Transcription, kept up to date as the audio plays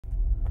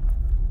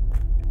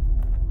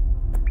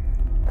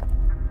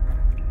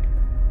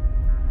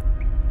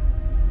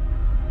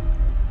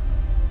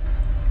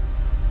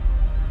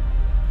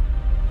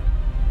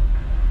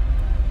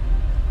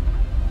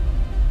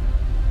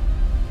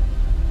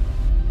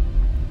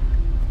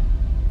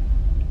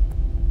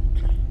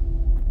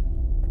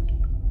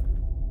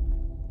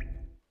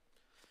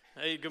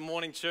Hey, good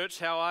morning, church.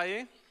 How are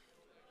you?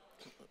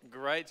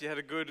 Great. You had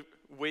a good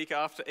week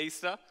after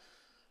Easter?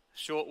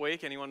 Short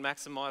week. Anyone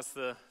maximize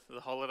the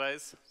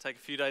holidays? Take a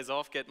few days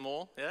off, get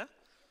more? Yeah?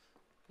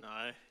 No,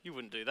 you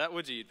wouldn't do that,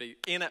 would you? You'd be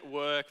in at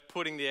work,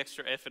 putting the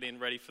extra effort in,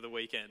 ready for the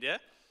weekend, yeah?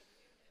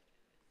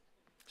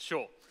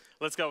 Sure.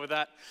 Let's go with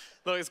that.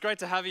 Look, it's great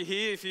to have you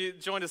here. If you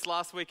joined us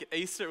last week at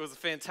Easter, it was a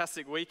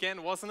fantastic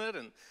weekend, wasn't it?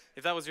 And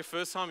if that was your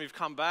first time you've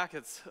come back,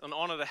 it's an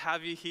honor to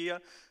have you here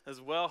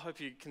as well. Hope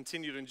you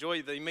continue to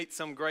enjoy that you meet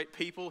some great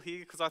people here,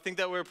 because I think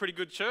that we're a pretty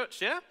good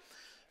church, yeah?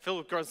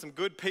 Filled with some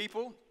good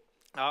people,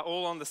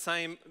 all on the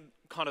same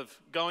kind of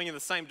going in the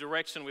same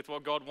direction with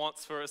what God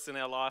wants for us in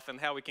our life and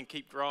how we can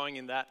keep growing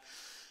in that.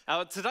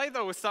 Today,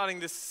 though, we're starting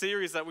this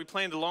series that we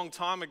planned a long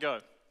time ago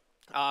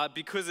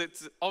because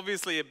it's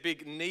obviously a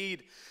big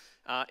need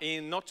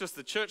in not just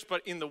the church,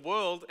 but in the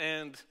world,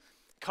 and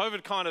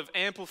COVID kind of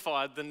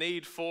amplified the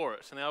need for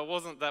it. Now, it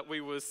wasn't that we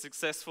were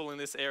successful in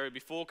this area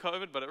before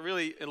COVID, but it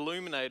really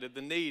illuminated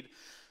the need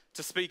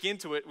to speak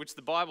into it, which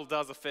the Bible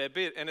does a fair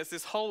bit, and it's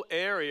this whole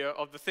area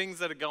of the things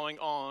that are going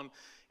on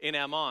in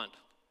our mind.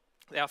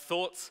 Our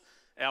thoughts,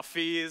 our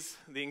fears,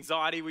 the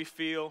anxiety we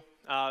feel,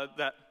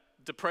 that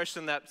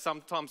depression that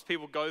sometimes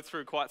people go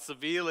through quite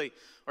severely,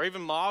 or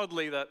even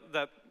mildly,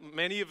 that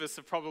many of us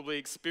have probably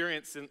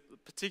experienced,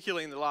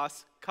 particularly in the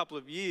last couple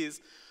of years,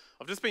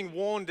 of just being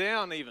worn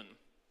down even,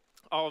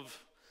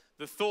 of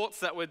the thoughts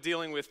that we're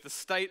dealing with, the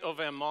state of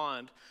our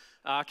mind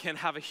can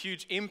have a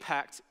huge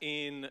impact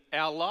in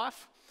our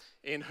life,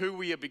 in who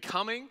we are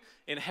becoming,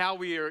 in how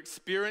we are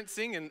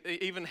experiencing, and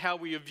even how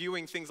we are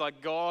viewing things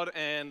like God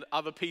and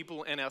other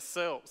people and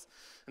ourselves.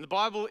 And the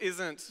Bible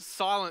isn't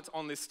silent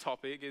on this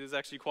topic. It is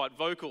actually quite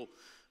vocal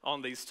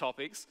on these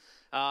topics.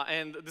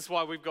 And this is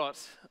why we've got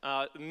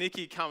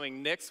Nikki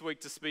coming next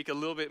week to speak a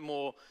little bit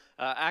more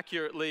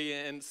accurately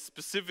and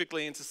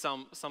specifically into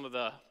some of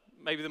the,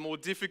 maybe the more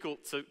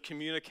difficult to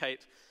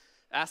communicate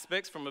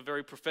aspects from a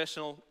very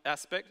professional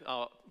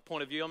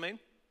point of view, I mean.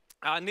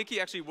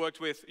 Nikki actually worked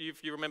with,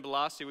 if you remember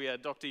last year, we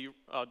had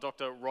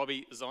Dr.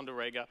 Robbie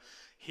Zonderegger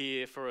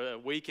here for a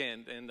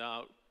weekend, and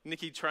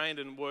Nikki trained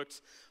and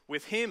worked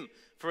with him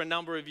for a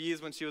number of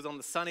years when she was on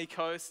the sunny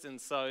coast,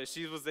 and so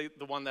she was the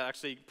one that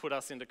actually put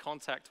us into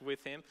contact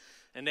with him.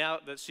 And now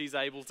that she's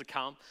able to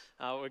come,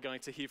 we're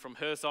going to hear from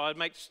her. So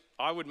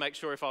I would make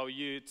sure if I were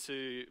you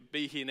to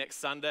be here next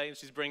Sunday, and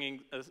she's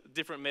bringing a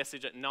different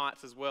message at night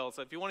as well.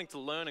 So if you're wanting to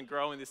learn and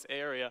grow in this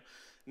area,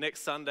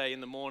 next Sunday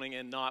in the morning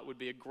and night would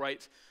be a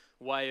great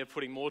way of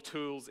putting more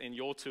tools in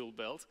your tool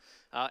belt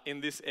in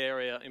this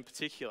area in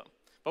particular.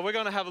 But we're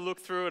going to have a look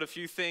through at a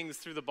few things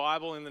through the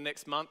Bible in the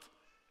next month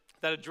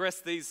that address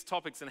these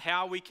topics and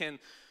how we can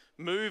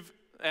move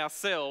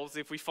ourselves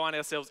if we find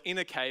ourselves in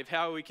a cave,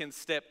 how we can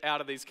step out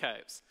of these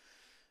caves.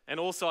 And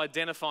also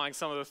identifying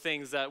some of the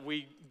things that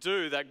we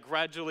do that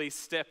gradually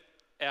step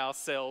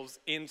ourselves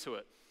into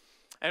it.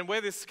 And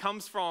where this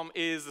comes from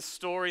is the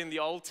story in the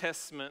Old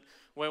Testament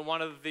where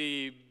one of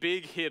the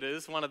big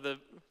hitters, one of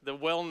the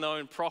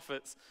well-known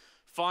prophets,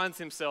 finds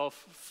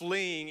himself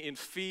fleeing in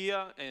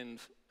fear and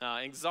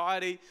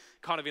anxiety,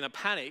 kind of in a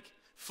panic,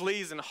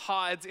 flees and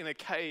hides in a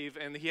cave,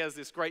 and he has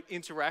this great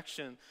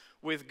interaction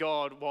with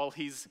God while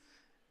he's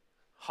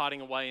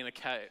hiding away in a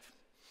cave.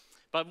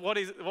 But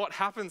what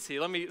happens here,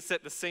 let me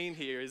set the scene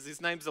here, is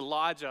his name's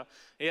Elijah.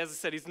 As I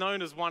said, he's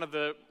known as one of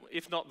the,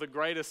 if not the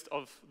greatest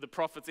of the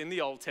prophets in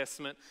the Old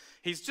Testament.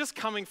 He's just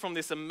coming from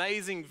this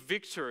amazing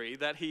victory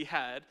that he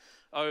had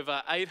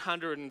over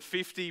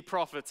 850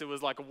 prophets. It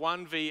was like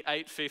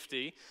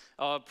 1v850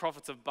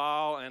 prophets of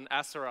Baal and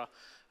Asherah.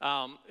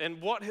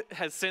 And what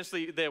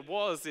essentially there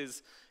was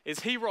is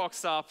he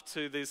rocks up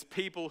to these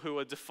people who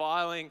are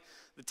defiling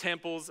the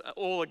temples,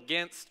 all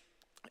against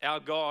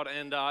our God,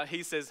 and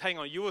he says, hang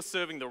on, you are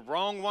serving the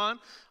wrong one.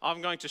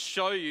 I'm going to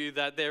show you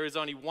that there is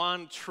only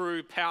one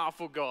true,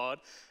 powerful God.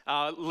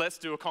 Let's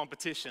do a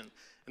competition.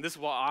 And this is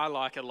why I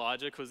like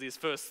Elijah, because his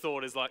first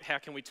thought is like, how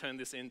can we turn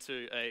this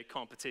into a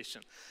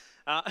competition?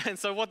 And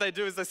so what they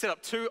do is they set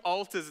up two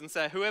altars and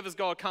say, whoever's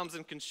God comes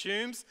and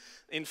consumes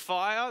in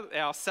fire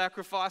our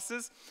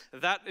sacrifices,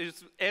 that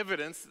is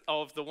evidence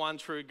of the one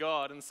true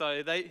God. And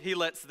so he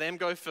lets them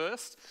go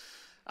first.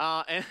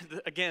 And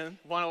again,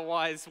 one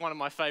of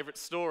my favorite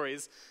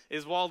stories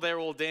is while they're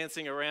all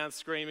dancing around,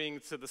 screaming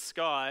to the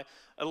sky,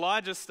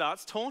 Elijah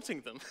starts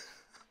taunting them.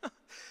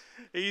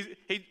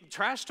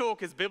 Trash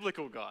talk is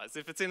biblical, guys.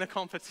 If it's in a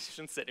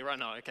competition setting, right?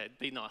 No, okay,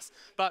 be nice.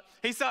 But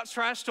he starts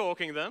trash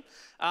talking them,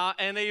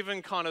 and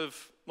even kind of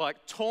like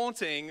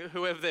taunting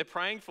whoever they're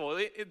praying for,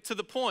 to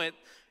the point.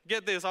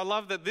 Get this, I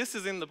love that this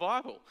is in the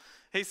Bible.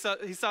 He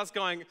starts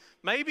going,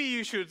 maybe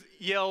you should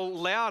yell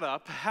louder.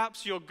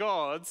 Perhaps your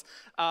gods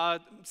are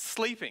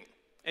sleeping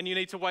and you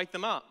need to wake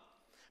them up.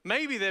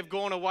 Maybe they've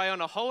gone away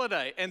on a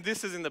holiday, and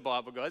this is in the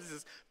Bible, guys. This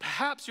is,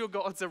 perhaps your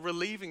gods are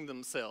relieving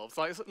themselves.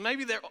 Like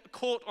maybe they're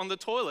caught on the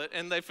toilet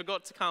and they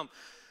forgot to come.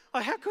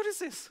 Like, how good is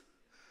this?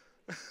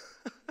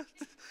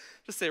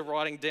 Just they're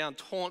writing down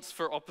taunts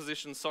for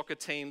opposition soccer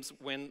teams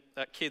when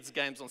at kids'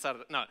 games on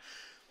Saturday. No.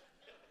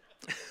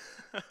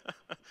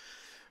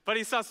 But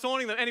he starts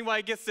taunting them. Anyway,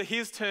 it gets to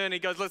his turn. He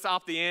goes, let's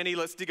up the ante.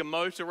 Let's dig a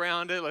moat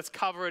around it. Let's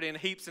cover it in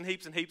heaps and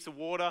heaps and heaps of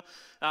water.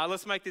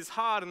 Let's make this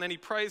hard. And then he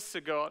prays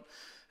to God.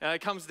 It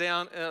comes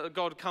down,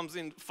 God comes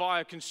in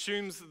fire,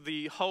 consumes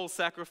the whole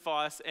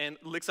sacrifice and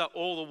licks up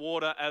all the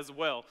water as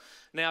well.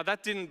 Now,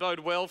 that didn't bode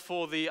well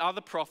for the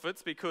other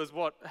prophets, because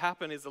what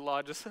happened is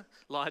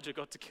Elijah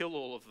got to kill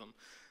all of them.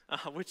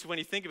 Which, when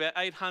you think about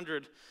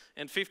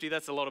 850,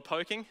 that's a lot of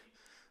poking.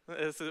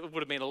 It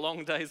would have been a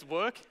long day's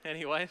work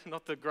anyway,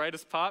 not the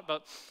greatest part,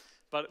 but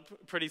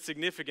pretty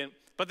significant.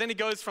 But then he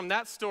goes from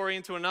that story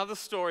into another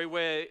story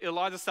where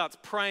Elijah starts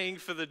praying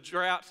for the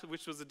drought,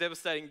 which was a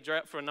devastating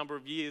drought for a number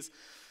of years,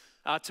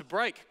 to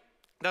break.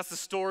 That's the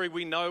story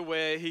we know,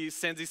 where he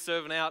sends his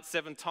servant out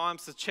 7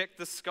 times to check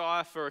the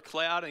sky for a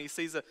cloud, and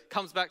he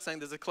comes back saying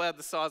there's a cloud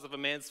the size of a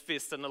man's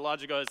fist, and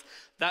Elijah goes,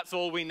 that's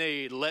all we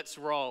need, let's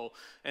roll,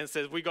 and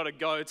says, we got to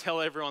go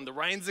tell everyone the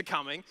rains are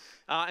coming,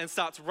 and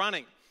starts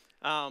running.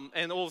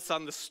 And all of a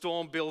sudden the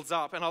storm builds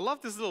up. And I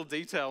love this little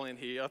detail in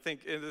here. I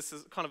think this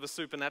is kind of a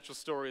supernatural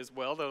story as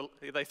well.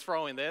 They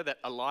throw in there that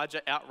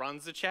Elijah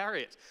outruns the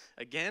chariot.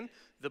 Again,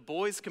 the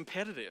boy's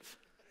competitive.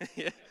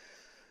 Yeah.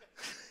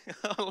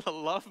 I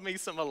love me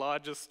some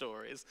Elijah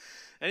stories.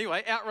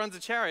 Anyway, outruns a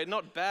chariot.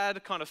 Not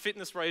bad kind of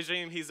fitness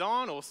regime he's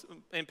on, or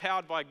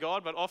empowered by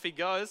God, but off he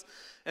goes.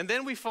 And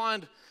then we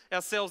find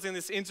ourselves in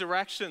this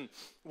interaction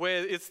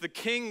where it's the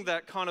king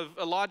that kind of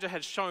Elijah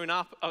had shown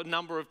up a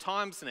number of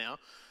times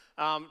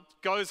now,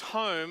 goes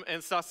home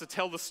and starts to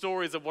tell the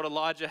stories of what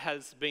Elijah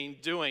has been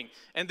doing.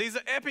 And these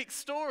are epic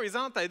stories,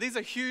 aren't they? These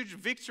are huge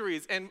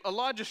victories. And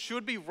Elijah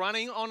should be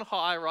running on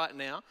high right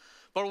now.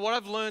 But what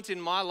I've learned in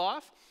my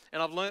life,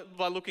 and I've learned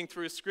by looking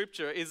through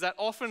Scripture, is that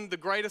often the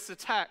greatest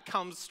attack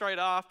comes straight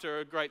after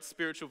a great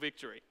spiritual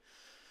victory.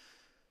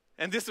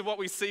 And this is what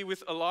we see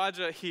with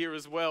Elijah here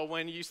as well,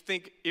 when you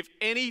think if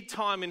any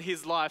time in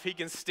his life he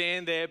can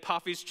stand there,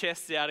 puff his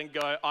chest out and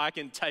go, I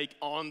can take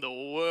on the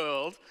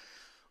world,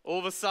 all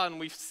of a sudden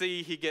we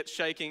see he gets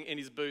shaking in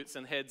his boots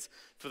and heads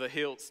for the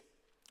hills.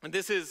 And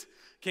this is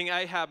King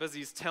Ahab as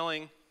he's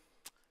telling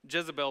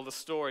Jezebel the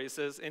story. It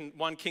says in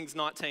 1 Kings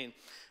 19,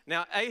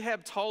 now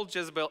Ahab told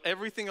Jezebel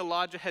everything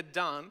Elijah had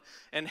done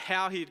and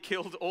how he had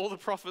killed all the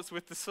prophets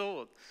with the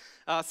sword.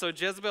 So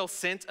Jezebel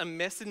sent a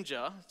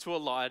messenger to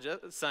Elijah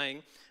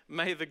saying,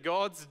 may the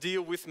gods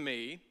deal with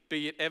me,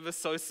 be it ever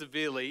so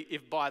severely,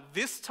 if by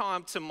this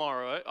time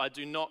tomorrow I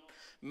do not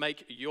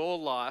make your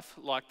life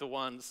like the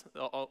ones,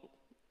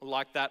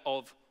 like that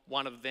of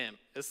one of them.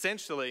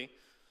 Essentially,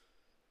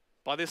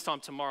 by this time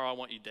tomorrow I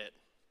want you dead.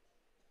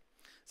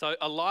 So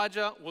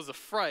Elijah was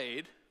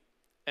afraid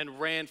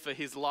and ran for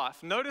his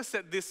life. Notice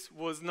that this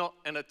was not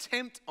an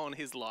attempt on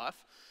his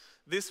life.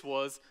 This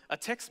was a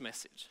text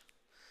message,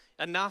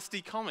 a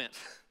nasty comment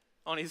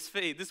on his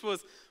feed. This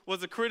was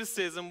a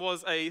criticism,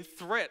 was a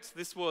threat.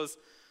 This was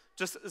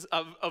just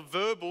a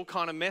verbal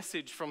kind of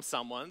message from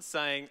someone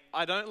saying,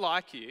 I don't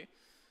like you,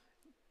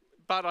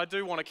 but I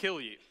do want to kill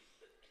you.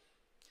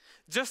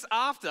 Just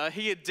after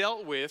he had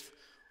dealt with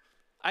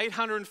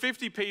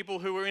 850 people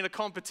who were in a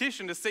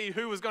competition to see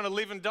who was going to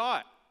live and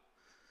die.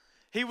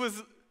 He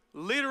was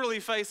literally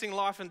facing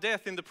life and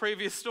death in the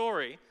previous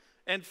story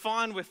and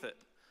fine with it.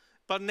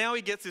 But now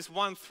he gets this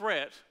one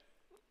threat,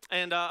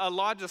 and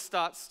Elijah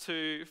starts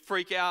to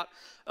freak out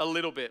a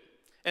little bit.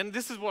 And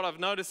this is what I've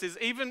noticed is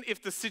even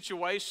if the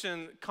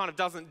situation kind of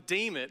doesn't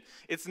deem it,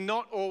 it's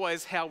not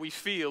always how we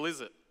feel,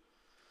 is it?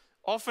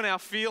 Often our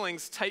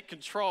feelings take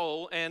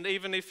control, and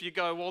even if you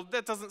go, well,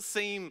 that doesn't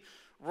seem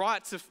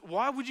right,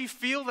 why would you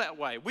feel that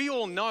way? We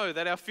all know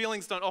that our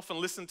feelings don't often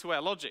listen to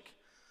our logic.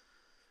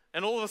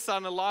 And all of a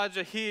sudden,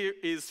 Elijah here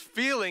is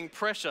feeling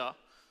pressure,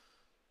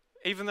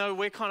 even though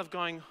we're kind of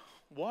going,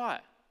 why?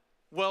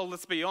 Well,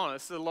 let's be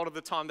honest, a lot of the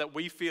time that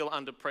we feel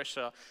under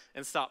pressure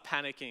and start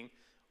panicking,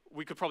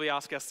 we could probably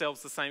ask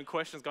ourselves the same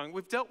questions, going,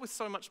 we've dealt with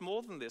so much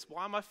more than this.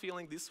 Why am I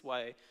feeling this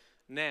way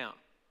now?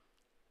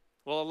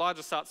 Well,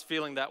 Elijah starts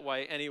feeling that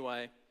way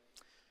anyway.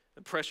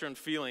 The pressure and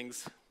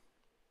feelings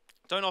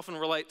don't often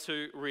relate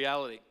to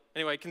reality.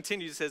 Anyway, it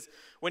continues, it says,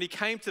 when he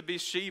came to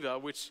Bathsheba,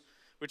 which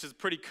is a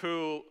pretty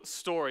cool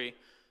story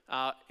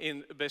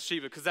in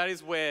Bathsheba, because that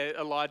is where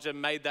Elijah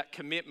made that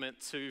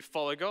commitment to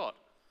follow God,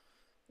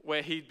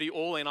 where he'd be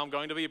all in, I'm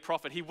going to be a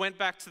prophet. He went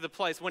back to the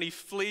place, when he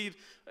fled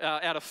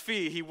out of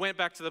fear, he went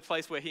back to the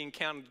place where he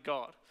encountered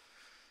God.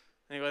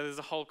 Anyway, there's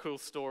a whole cool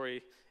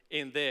story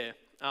in there.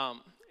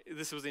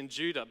 This was in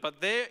Judah.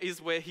 But there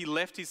is where he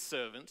left his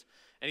servant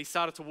and he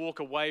started to walk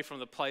away from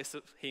the place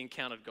that he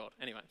encountered God.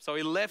 Anyway, so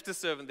he left his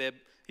servant there.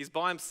 He's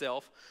by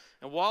himself.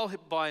 And while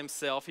by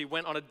himself, he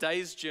went on a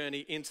day's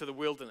journey into the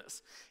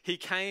wilderness. He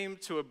came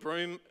to a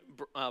broom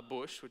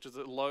bush, which is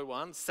a low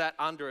one, sat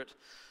under it,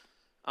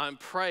 and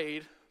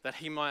prayed that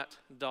he might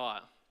die.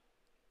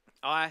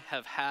 I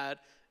have had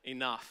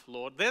enough,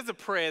 Lord. There's a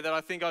prayer that I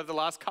think over the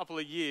last couple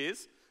of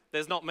years,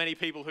 there's not many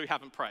people who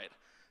haven't prayed.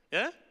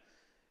 Yeah?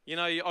 You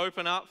know, you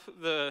open up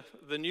the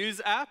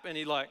news app and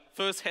you like,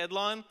 first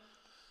headline,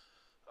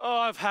 oh,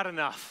 I've had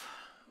enough.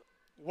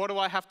 What do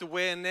I have to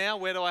wear now?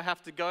 Where do I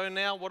have to go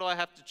now? What do I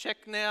have to check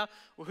now?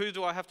 Well, who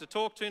do I have to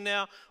talk to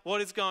now? What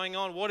is going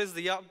on? What is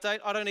the update?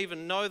 I don't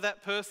even know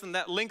that person.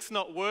 That link's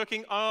not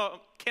working.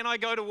 Oh, can I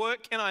go to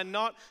work? Can I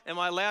not? Am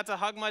I allowed to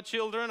hug my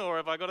children, or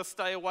have I got to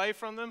stay away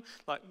from them?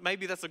 Like,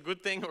 maybe that's a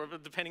good thing, or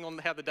depending on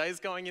how the day's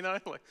going, you know.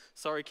 Like,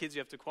 sorry kids, you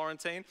have to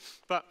quarantine.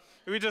 But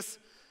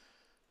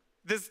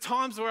there's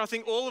times where I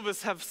think all of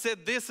us have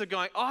said this, are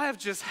going, I have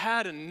just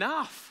had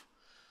enough.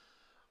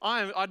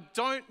 I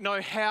don't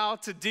know how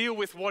to deal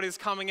with what is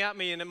coming at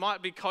me, and it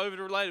might be COVID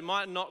related, it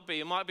might not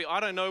be, I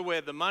don't know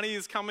where the money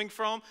is coming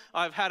from.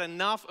 I've had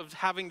enough of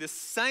having the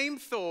same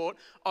thought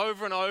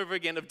over and over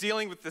again, of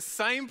dealing with the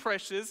same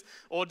pressures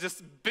or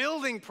just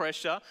building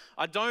pressure.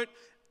 I don't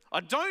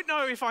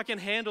know if I can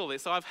handle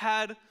this. I've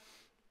had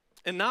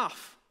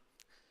enough.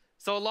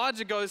 So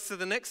Elijah goes to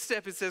the next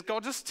step. He says,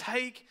 God, just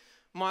take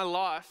my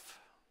life.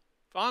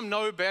 I'm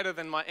no better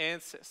than my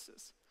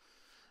ancestors.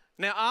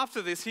 Now,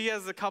 after this, he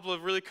has a couple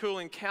of really cool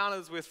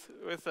encounters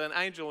with an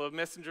angel. A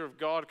messenger of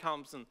God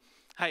comes and,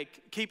 hey,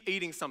 keep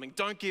eating something.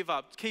 Don't give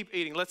up. Keep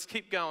eating. Let's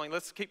keep going.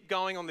 Let's keep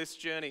going on this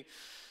journey.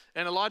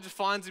 And Elijah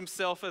finds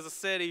himself, as I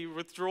said, he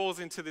withdraws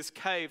into this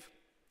cave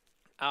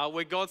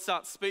where God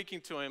starts speaking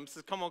to him.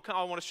 Says, come on,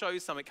 I want to show you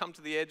something. Come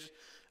to the edge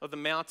of the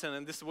mountain.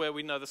 And this is where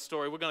we know the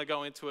story. We're going to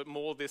go into it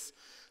more this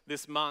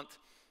month,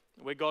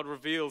 where God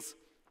reveals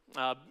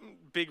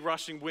big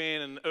rushing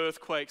wind and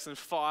earthquakes and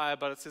fire,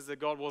 but it says that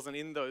God wasn't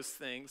in those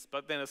things.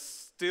 But then a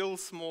still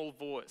small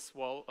voice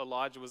while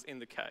Elijah was in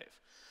the cave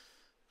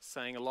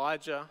saying,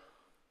 Elijah,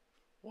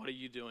 what are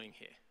you doing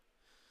here?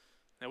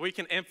 Now we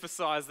can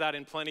emphasize that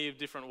in plenty of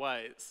different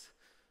ways.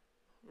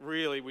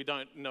 Really, we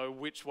don't know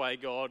which way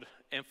God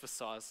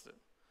emphasized it,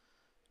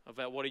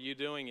 about what are you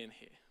doing in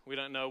here? We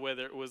don't know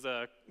whether it was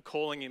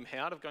calling him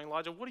out of going,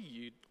 Elijah, what are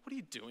you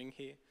doing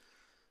here?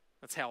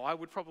 That's how I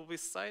would probably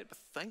say it, but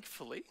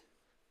thankfully,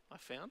 I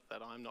found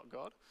that I'm not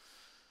God.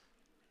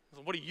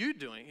 So what are you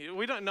doing here?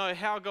 We don't know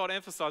how God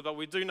emphasized, but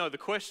we do know the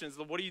questions.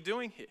 What are you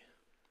doing here?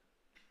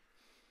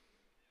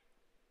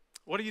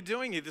 What are you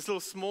doing here? This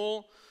little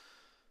small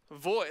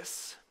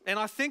voice. And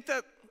I think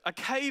that a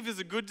cave is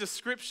a good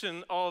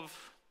description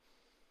of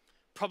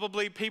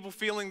probably people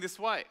feeling this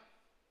way.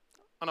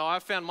 I know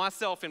I've found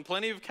myself in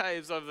plenty of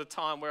caves over the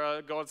time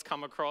where God's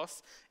come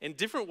across in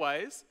different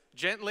ways,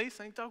 gently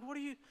saying, Doug, what are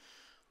you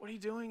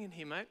doing in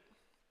here, mate?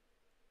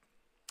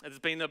 There's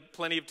been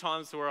plenty of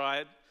times where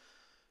I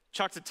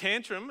chucked a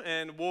tantrum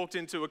and walked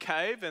into a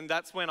cave, and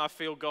that's when I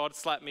feel God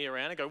slap me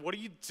around and go, what are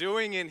you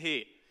doing in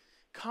here?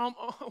 Come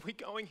on, we're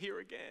going here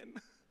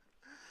again.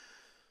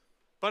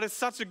 But it's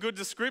such a good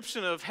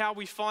description of how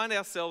we find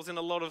ourselves in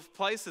a lot of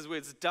places where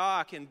it's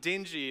dark and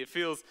dingy. It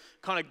feels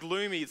kind of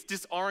gloomy. It's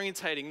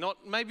disorientating.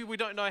 Maybe we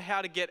don't know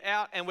how to get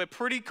out, and we're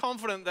pretty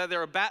confident that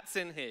there are bats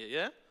in here,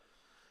 yeah?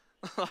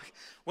 Like,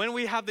 when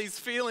we have these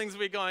feelings,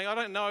 we're going, I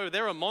don't know,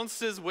 there are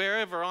monsters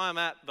wherever I'm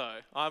at, though.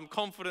 I'm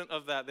confident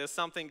of that. There's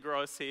something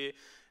gross here.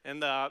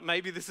 And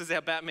maybe this is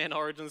our Batman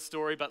origin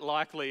story, but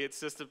likely it's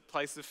just a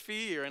place of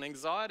fear and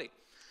anxiety.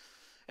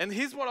 And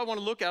here's what I want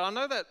to look at. I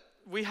know that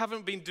we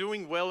haven't been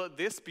doing well at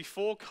this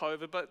before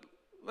COVID, but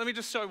let me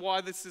just show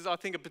why this is, I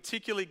think, a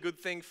particularly good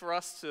thing for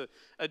us to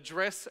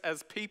address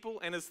as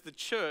people and as the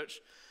church.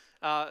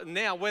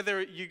 Now,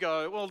 whether you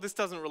go, well, this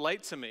doesn't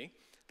relate to me,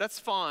 that's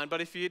fine,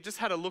 but if you just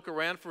had a look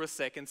around for a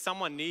second,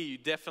 someone near you,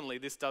 definitely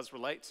this does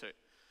relate to.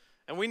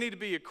 And we need to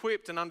be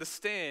equipped and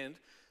understand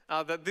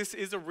that this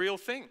is a real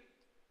thing.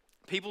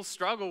 People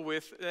struggle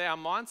with our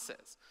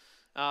mindsets,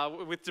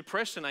 with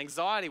depression,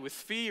 anxiety, with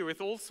fear,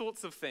 with all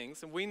sorts of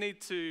things. And we need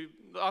to,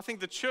 I think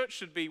the church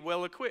should be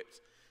well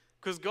equipped,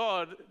 because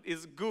God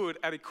is good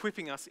at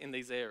equipping us in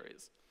these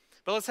areas.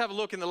 But let's have a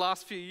look in the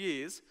last few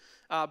years.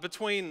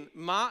 Between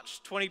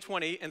March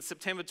 2020 and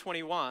September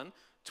 21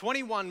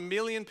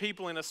 million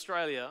people in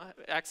Australia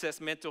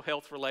access mental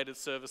health related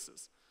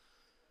services.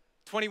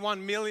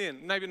 21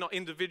 million, maybe not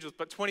individuals,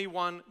 but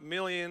 21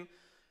 million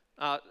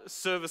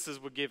services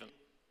were given.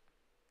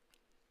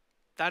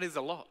 That is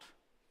a lot.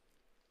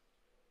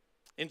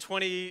 In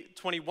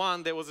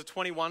 2021, there was a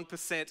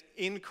 21%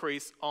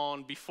 increase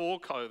on before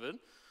COVID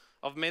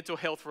of mental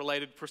health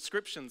related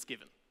prescriptions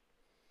given,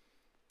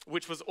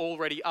 which was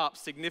already up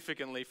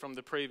significantly from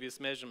the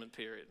previous measurement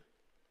period.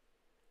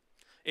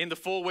 In the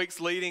 4 weeks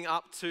leading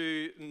up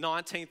to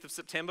 19th of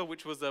September,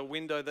 which was a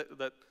window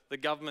that the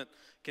government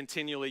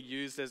continually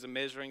used as a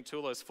measuring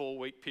tool, those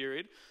 4-week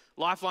period,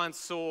 Lifeline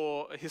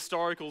saw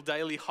historical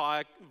daily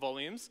high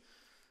volumes.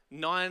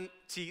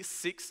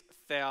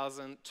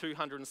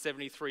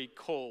 96,273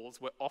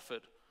 calls were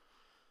offered,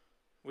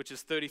 which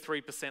is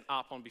 33%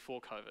 up on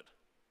before COVID.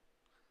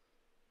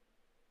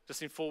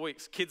 Just in 4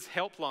 weeks. Kids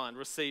Helpline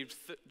received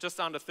just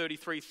under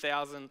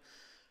 33,000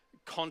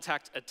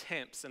 contact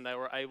attempts, and they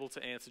were able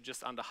to answer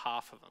just under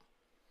half of them.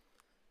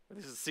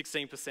 This is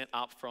 16%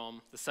 up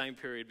from the same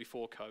period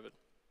before COVID.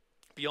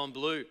 Beyond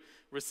Blue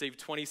received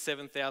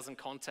 27,000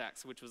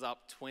 contacts, which was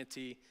up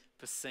 20%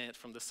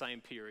 from the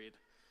same period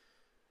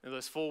in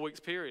those 4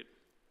 weeks period.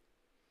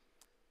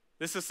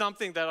 This is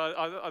something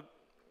that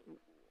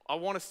I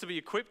want us to be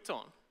equipped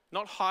on,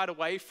 not hide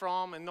away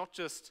from and not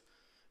just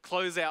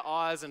close our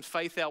eyes and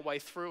faith our way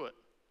through it.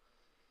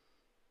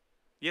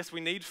 Yes, we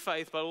need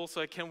faith, but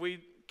also can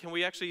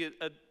we actually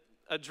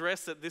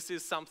address that this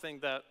is something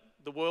that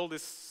the world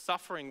is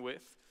suffering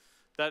with,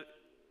 that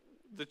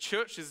the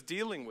church is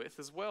dealing with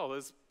as well.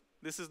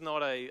 This is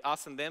not a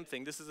us and them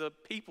thing, this is a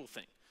people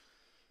thing.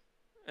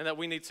 And that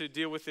we need to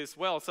deal with this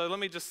well. So let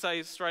me just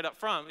say straight up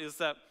front is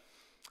that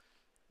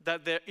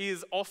there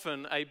is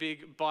often a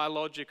big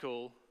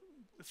biological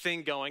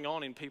thing going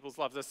on in people's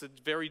lives. That's a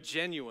very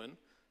genuine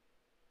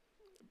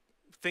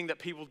thing that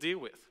people deal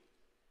with.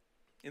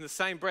 In the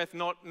same breath,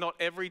 not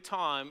every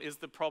time is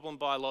the problem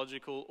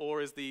biological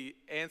or is the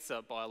answer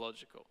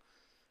biological.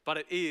 But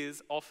it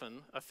is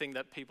often a thing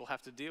that people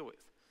have to deal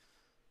with.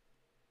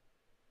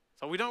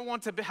 So we don't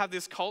want to have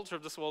this culture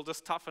of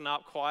just toughen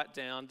up, quiet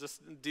down,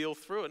 just deal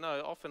through it.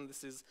 No, often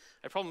this is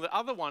a problem. The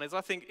other one is I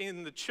think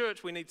in the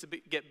church we need to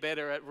get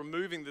better at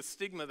removing the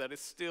stigma that is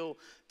still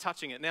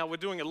touching it. Now we're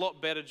doing a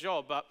lot better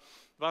job, but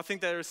I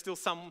think there is still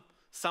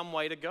some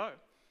way to go.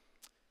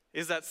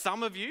 Is that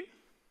some of you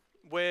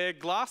wear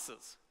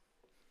glasses.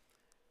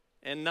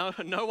 And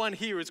no one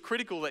here is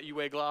critical that you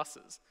wear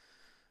glasses.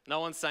 No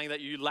one's saying that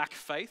you lack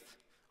faith.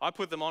 I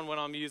put them on when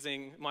I'm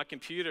using my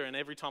computer, and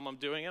every time I'm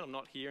doing it, I'm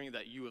not hearing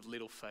that you have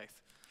little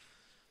faith.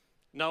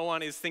 No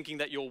one is thinking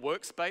that you're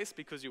workspace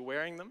because you're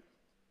wearing them,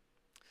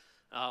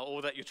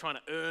 or that you're trying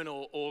to earn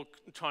or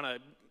trying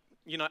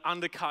to,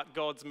 undercut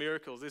God's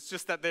miracles. It's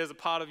just that there's a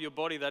part of your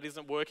body that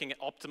isn't working at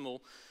optimal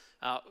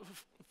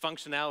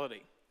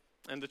functionality.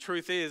 And the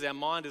truth is, our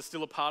mind is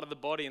still a part of the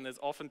body, and there's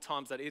often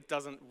times that it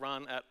doesn't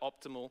run at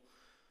optimal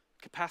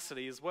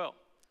capacity as well.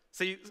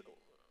 See,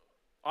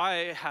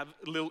 I have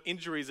little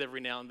injuries every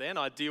now and then.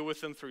 I deal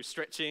with them through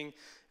stretching,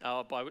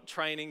 by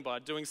training, by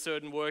doing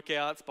certain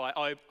workouts,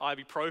 by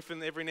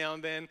ibuprofen every now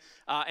and then,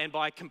 and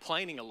by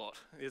complaining a lot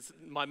is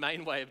my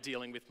main way of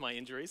dealing with my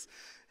injuries.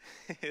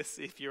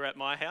 If you're at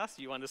my house,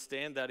 you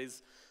understand that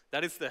is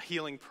the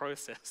healing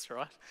process,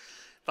 right?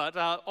 But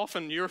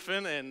often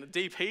Nurofen and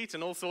deep heat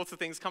and all sorts of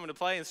things come into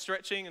play, and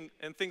stretching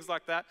and things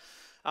like that.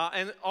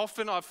 And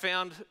often I've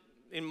found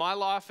in my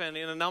life and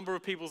in a number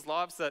of people's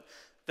lives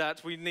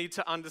that we need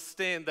to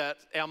understand that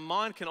our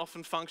mind can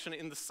often function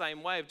in the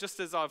same way. Just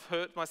as I've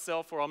hurt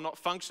myself or I'm not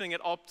functioning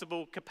at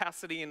optimal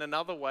capacity in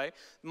another way,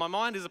 my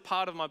mind is a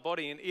part of my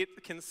body and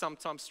it can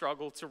sometimes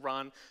struggle to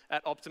run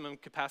at optimum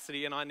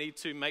capacity, and I need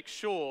to make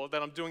sure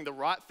that I'm doing the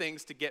right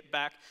things to get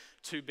back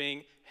to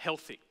being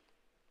healthy.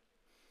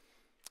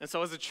 And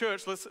so as a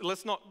church,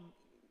 let's not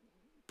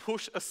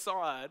push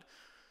aside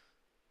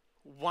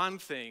one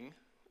thing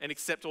and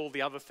accept all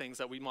the other things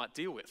that we might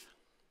deal with.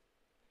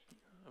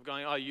 Of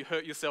going, oh, you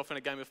hurt yourself in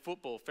a game of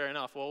football, fair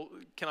enough. Well,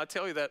 can I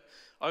tell you that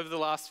over the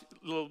last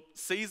little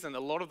season, a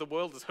lot of the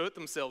world has hurt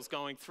themselves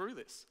going through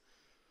this.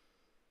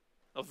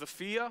 Of the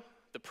fear,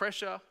 the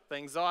pressure, the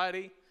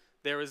anxiety,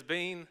 there has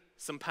been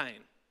some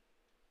pain.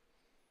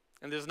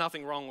 And there's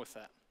nothing wrong with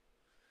that.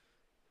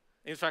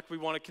 In fact, we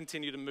want to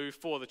continue to move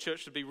forward. The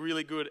church should be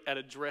really good at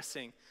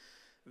addressing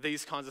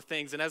these kinds of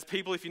things. And as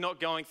people, if you're not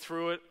going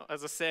through it,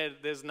 as I said,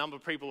 there's a number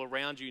of people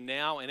around you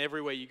now and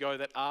everywhere you go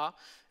that are.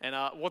 And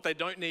what they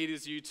don't need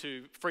is you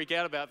to freak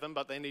out about them,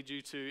 but they need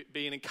you to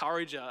be an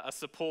encourager, a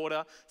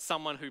supporter,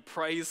 someone who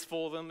prays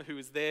for them, who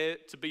is there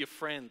to be a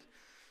friend,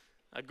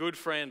 a good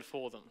friend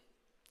for them.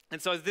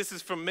 And so this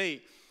is from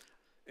me.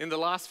 In the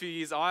last few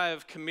years, I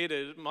have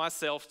committed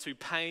myself to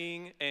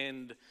paying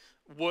and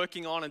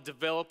working on and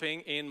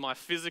developing in my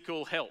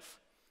physical health.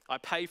 I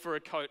pay for a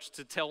coach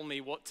to tell me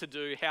what to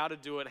do, how to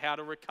do it, how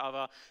to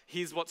recover.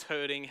 Here's what's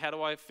hurting. How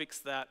do I fix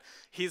that?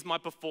 Here's my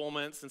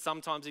performance. And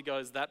sometimes he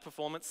goes, that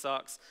performance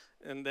sucks.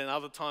 And then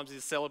other times he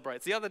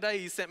celebrates. The other day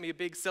he sent me a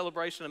big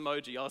celebration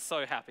emoji. I was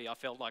so happy. I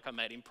felt like I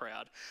made him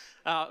proud.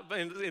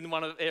 In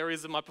one of the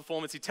areas of my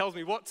performance, he tells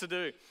me what to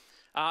do.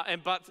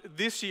 But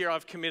this year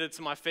I've committed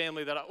to my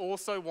family that I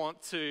also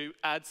want to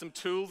add some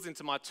tools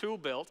into my tool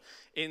belt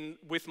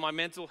with my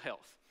mental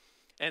health.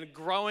 And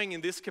growing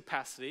in this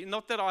capacity,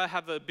 not that I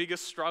have a bigger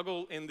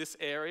struggle in this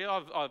area.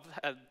 I've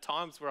had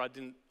times where I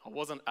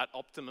wasn't at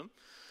optimum.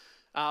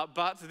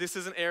 But this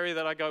is an area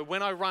that I go,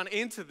 when I run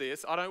into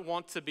this, I don't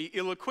want to be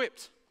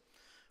ill-equipped.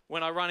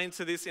 When I run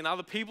into this in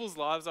other people's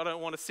lives, I don't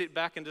want to sit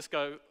back and just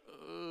go,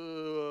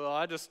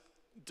 I just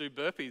do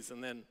burpees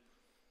and then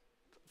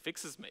it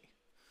fixes me.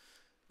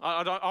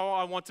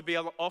 I want to be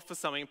able to offer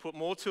something and put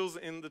more tools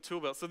in the tool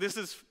belt. So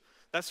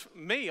that's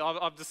me.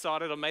 I've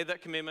decided, I've made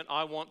that commitment.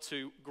 I want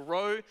to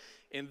grow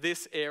in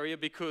this area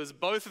because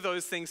both of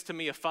those things to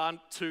me are far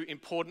too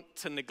important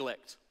to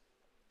neglect.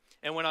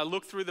 And when I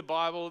look through the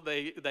Bible,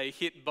 they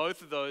hit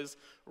both of those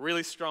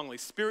really strongly.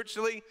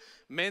 Spiritually,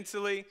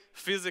 mentally,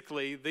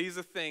 physically, these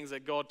are things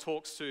that God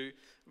talks to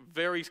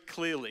very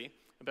clearly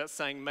about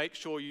saying, make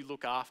sure you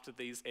look after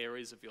these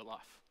areas of your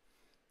life.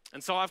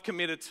 And so I've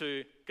committed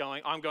to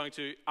I'm going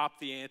to up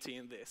the ante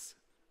in this.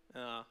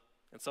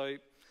 And so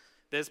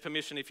there's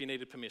permission if you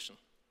needed permission.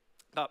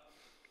 But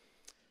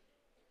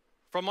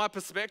from my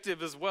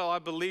perspective as well, I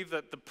believe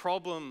that the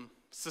problem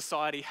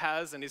society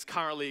has and is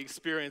currently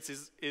experiencing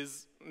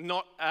is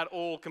not at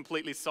all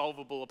completely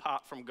solvable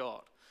apart from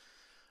God.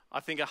 I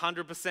think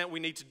 100% we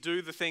need to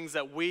do the things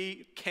that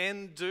we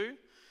can do,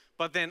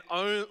 but then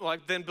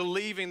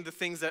believing the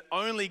things that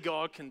only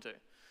God can do.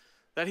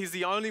 That He's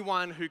the only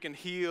one who can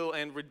heal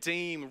and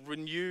redeem,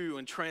 renew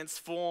and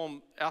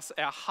transform us,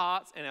 our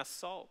hearts and our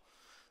soul.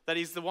 That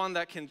He's the one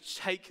that can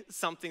take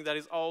something that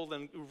is old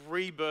and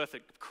rebirth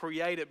it,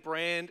 create it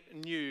brand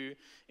new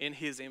in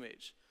His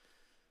image.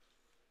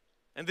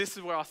 And this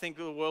is where I think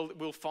the world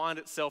will find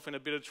itself in a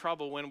bit of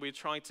trouble when we're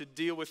trying to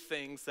deal with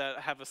things that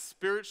have a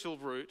spiritual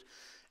root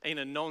in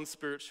a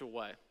non-spiritual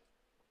way.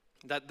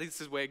 That this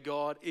is where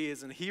God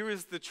is. And here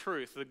is the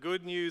truth. The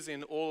good news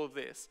in all of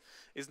this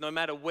is no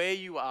matter where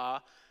you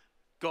are,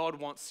 God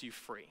wants you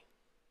free.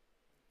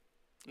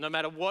 No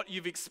matter what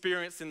you've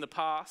experienced in the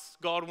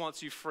past, God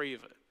wants you free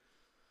of it.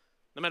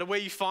 No matter where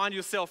you find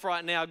yourself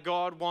right now,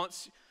 God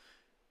wants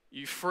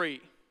you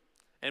free,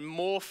 and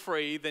more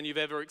free than you've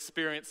ever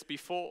experienced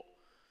before.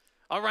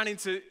 I run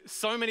into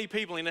so many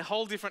people in a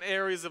whole different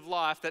areas of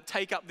life that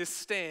take up this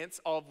stance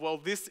of, well,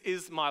 this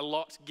is my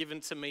lot given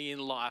to me in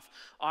life.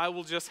 I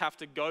will just have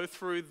to go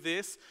through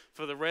this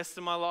for the rest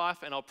of my life,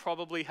 and I'll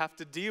probably have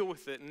to deal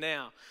with it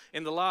now.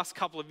 In the last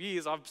couple of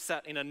years, I've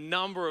sat in a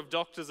number of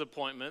doctor's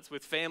appointments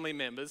with family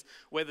members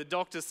where the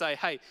doctors say,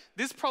 hey,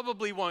 this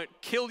probably won't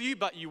kill you,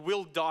 but you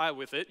will die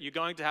with it. You're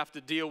going to have to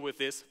deal with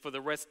this for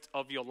the rest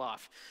of your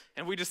life.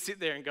 And we just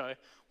sit there and go,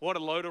 what a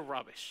load of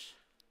rubbish.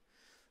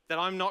 That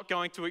I'm not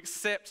going to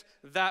accept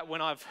that when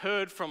I've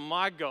heard from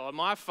my God,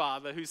 my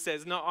Father, who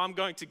says, no, I'm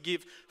going to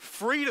give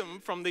freedom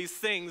from these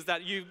things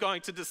that you're going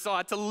to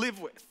decide to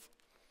live with.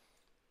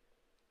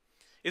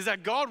 Is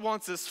that God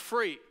wants us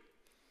free.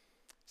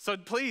 So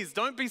please,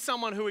 don't be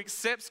someone who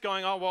accepts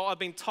going, oh, well, I've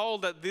been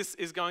told that this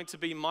is going to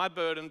be my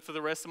burden for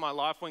the rest of my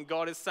life, when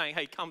God is saying,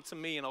 hey, come to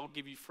me and I'll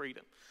give you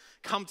freedom.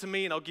 Come to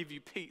me and I'll give you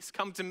peace.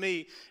 Come to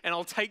me and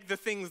I'll take the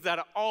things that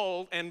are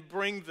old and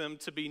bring them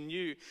to be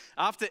new.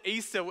 After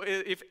Easter,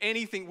 if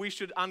anything, we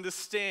should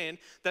understand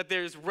that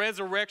there is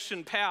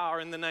resurrection power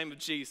in the name of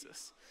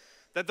Jesus.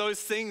 That those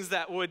things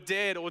that were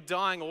dead or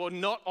dying or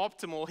not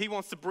optimal, He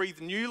wants to breathe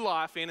new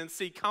life in and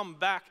see come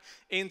back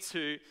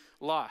into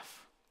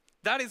life.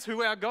 That is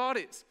who our God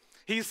is.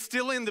 He's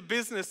still in the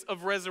business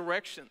of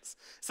resurrections.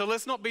 So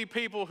let's not be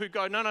people who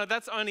go, no,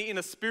 that's only in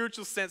a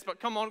spiritual sense,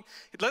 but come on,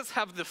 let's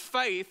have the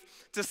faith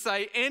to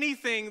say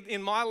anything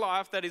in my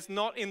life that is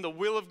not in the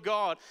will of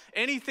God,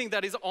 anything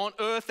that is on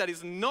earth that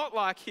is not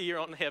like here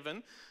on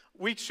heaven,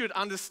 we should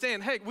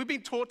understand, hey, we've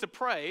been taught to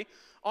pray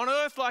on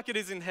earth like it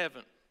is in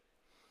heaven.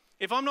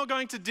 If I'm not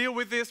going to deal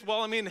with this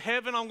while I'm in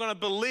heaven, I'm going to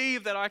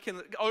believe that I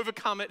can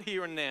overcome it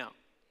here and now.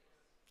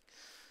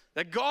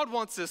 That God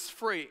wants us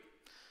free.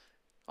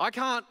 I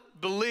can't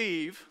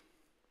believe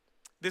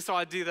this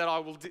idea that I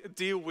will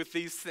deal with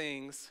these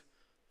things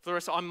for the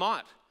rest. I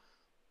might,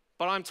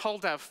 but I'm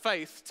told to have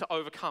faith to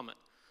overcome it.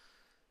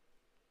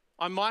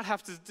 I might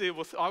have to deal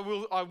with, I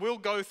will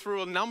go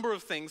through a number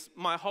of things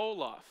my whole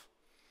life,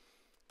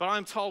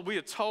 but we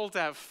are told to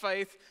have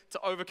faith to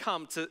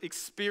overcome, to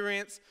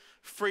experience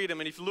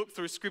freedom. And if you look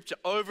through Scripture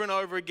over and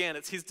over again,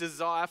 it's His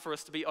desire for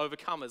us to be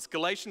overcomers.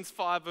 Galatians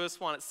 5 verse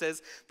 1, it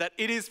says that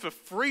it is for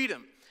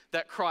freedom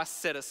that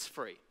Christ set us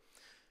free.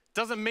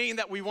 Doesn't mean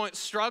that we won't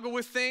struggle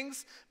with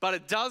things, but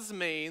it does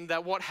mean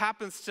that what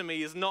happens to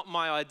me is not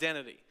my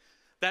identity.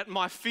 That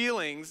my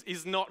feelings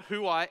is not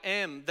who I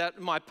am.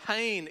 That my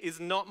pain is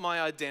not my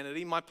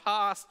identity. My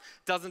past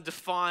doesn't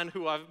define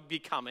who I'm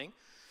becoming.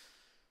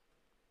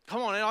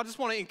 Come on, and I just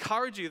want to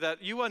encourage you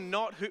that you are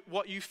not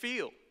what you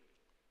feel.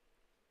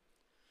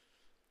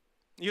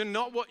 You're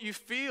not what you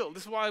feel.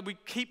 This is why we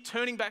keep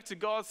turning back to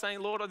God saying,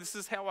 Lord, this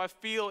is how I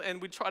feel.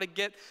 And we try to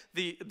get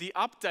the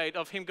update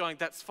of Him going,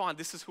 that's fine.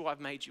 This is who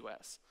I've made you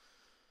as.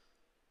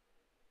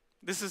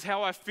 This is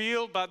how I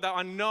feel, but that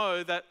I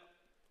know that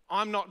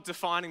I'm not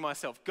defining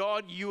myself.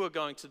 God, you are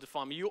going to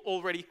define me. You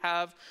already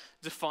have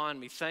defined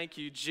me. Thank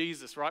you,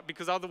 Jesus, right?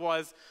 Because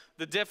otherwise,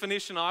 the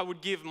definition I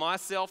would give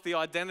myself, the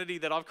identity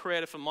that I've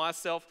created for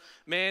myself,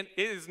 man,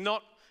 it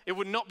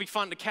would not be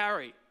fun to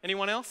carry.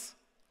 Anyone else?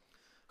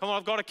 Come on,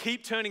 I've got to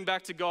keep turning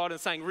back to God and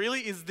saying,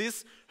 really, is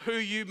this who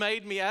you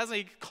made me as? And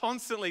He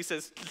constantly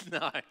says,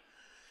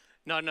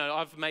 no,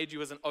 I've made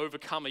you as an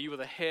overcomer. You are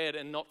the head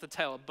and not the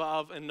tail,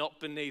 above and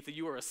not beneath.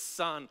 You are a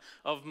son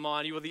of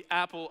mine. You are the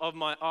apple of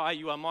my eye.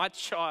 You are my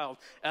child,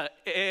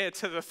 heir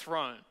to the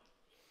throne.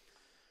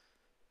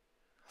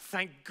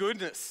 Thank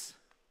goodness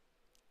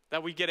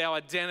that we get our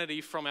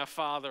identity from our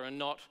Father and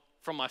not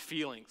from my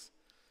feelings.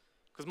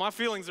 Because my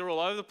feelings are all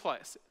over the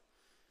place.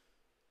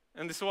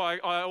 And this is why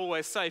I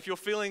always say, if your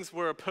feelings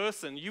were a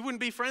person, you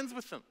wouldn't be friends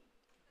with them.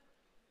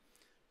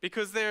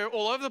 Because they're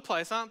all over the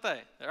place, aren't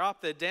they? They're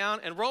up, they're down.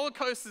 And roller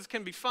coasters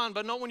can be fun,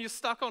 but not when you're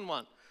stuck on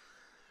one.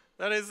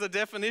 That is the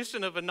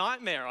definition of a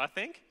nightmare, I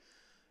think.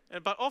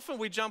 But often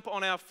we jump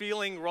on our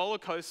feeling roller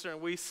coaster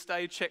and we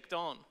stay checked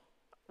on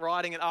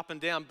riding it up and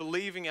down,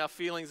 believing our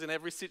feelings in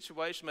every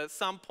situation. But at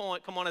some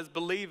point, come on, as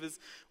believers,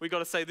 we've got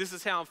to say, this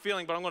is how I'm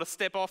feeling, but I'm going to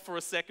step off for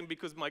a second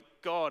because my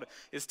God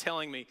is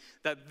telling me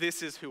that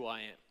this is who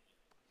I am.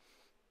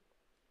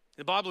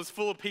 The Bible is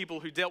full of people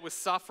who dealt with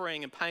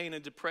suffering and pain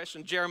and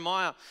depression.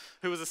 Jeremiah,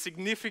 who was a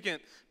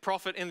significant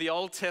prophet in the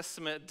Old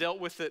Testament, dealt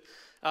with it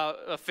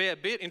a fair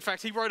bit. In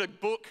fact, he wrote a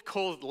book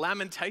called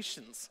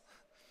Lamentations,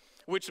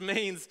 which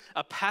means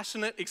a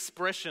passionate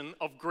expression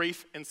of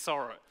grief and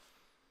sorrow.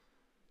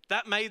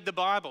 That made the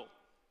Bible.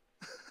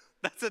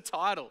 That's a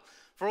title.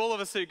 For all of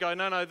us who go,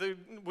 no,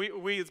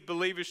 we as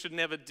believers should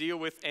never deal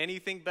with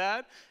anything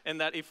bad, and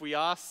that if we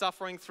are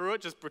suffering through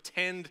it, just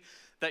pretend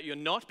that you're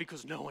not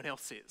because no one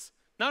else is.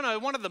 No,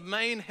 one of the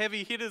main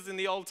heavy hitters in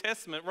the Old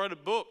Testament wrote a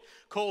book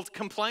called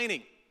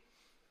Complaining.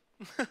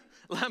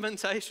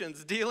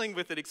 Lamentations, dealing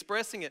with it,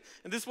 expressing it.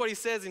 And this is what he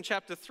says in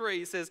chapter 3.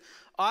 He says,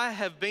 I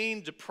have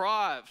been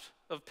deprived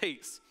of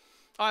peace.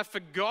 I've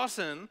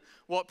forgotten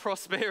what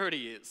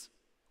prosperity is.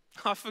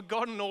 I've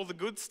forgotten all the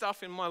good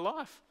stuff in my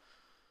life.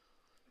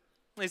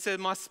 He said,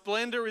 my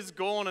splendor is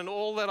gone and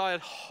all that I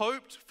had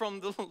hoped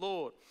from the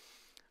Lord.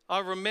 I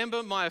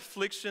remember my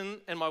affliction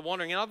and my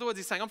wandering. In other words,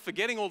 he's saying, I'm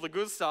forgetting all the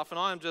good stuff and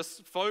I am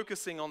just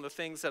focusing on the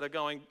things that are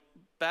going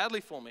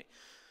badly for me.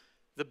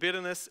 The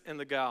bitterness and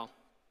the gall.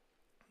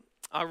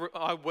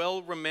 I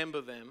well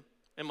remember them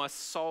and my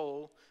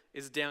soul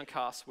is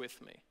downcast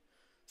with me.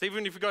 So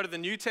even if you go to the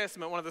New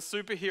Testament, one of the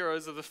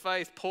superheroes of the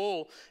faith,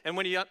 Paul, and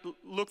when you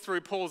look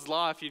through Paul's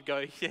life, you'd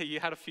go, yeah, you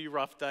had a few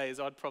rough days.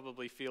 I'd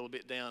probably feel a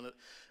bit down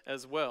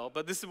as well.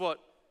 But this is what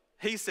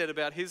he said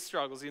about his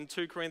struggles in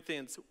 2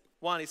 Corinthians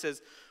 1. He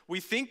says, we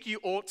think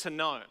you ought to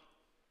know.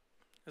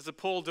 As a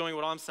Paul doing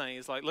what I'm saying,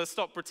 he's like, let's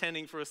stop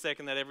pretending for a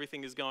second that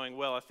everything is going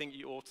well. I think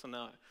you ought to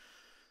know.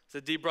 So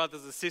dear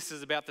brothers and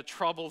sisters, about the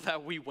trouble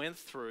that we went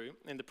through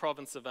in the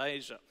province of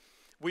Asia.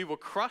 We were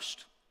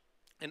crushed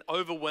and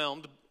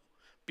overwhelmed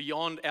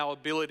beyond our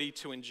ability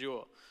to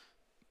endure.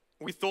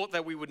 We thought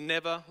that we would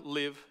never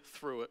live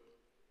through it.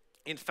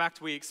 In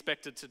fact, we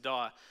expected to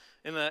die.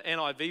 In the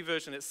NIV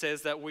version, it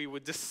says that we were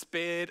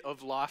despaired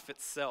of life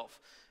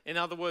itself. In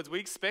other words, we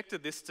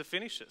expected this to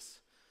finish us.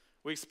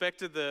 We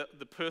expected the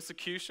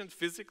persecution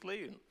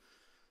physically and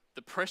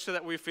the pressure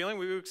that we were feeling.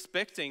 We were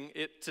expecting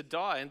it to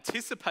die,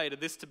 anticipated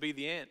this to be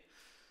the end.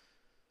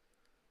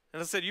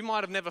 And I said, you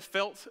might have never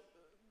felt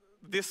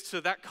this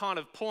to that kind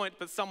of point,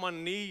 but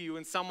someone near you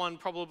and someone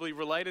probably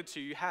related to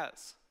you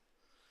has.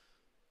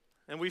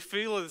 And we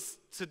feel this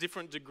to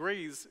different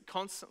degrees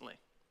constantly.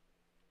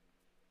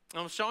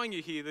 I'm showing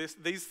you here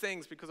these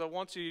things because I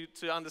want you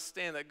to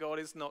understand that God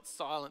is not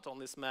silent on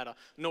this matter,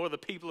 nor are the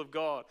people of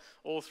God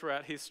all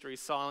throughout history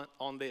silent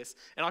on this.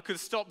 And I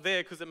could stop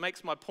there because it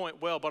makes my point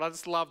well, but I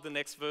just love the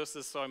next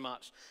verses so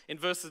much. In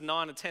verses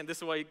 9 and 10, this is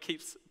the way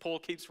Paul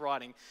keeps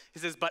writing. He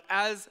says, but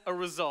as a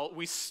result,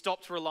 we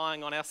stopped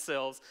relying on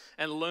ourselves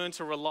and learned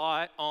to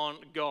rely on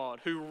God,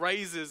 who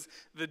raises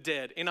the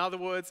dead. In other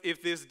words,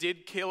 if this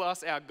did kill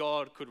us, our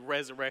God could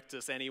resurrect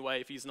us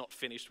anyway if he's not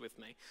finished with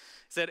me.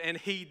 He said, and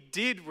he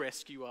did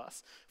rescue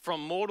us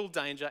from mortal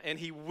danger, and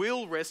he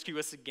will rescue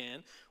us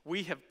again.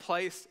 We have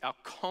placed our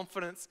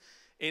confidence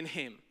in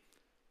him,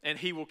 and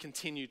he will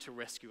continue to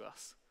rescue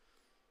us.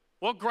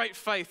 What great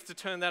faith to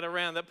turn that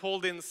around, that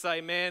Paul didn't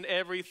say, man,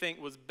 everything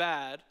was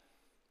bad,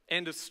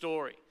 end of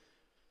story.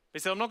 He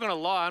said, I'm not going to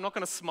lie, I'm not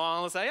going to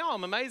smile and say, oh,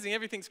 I'm amazing,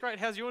 everything's great,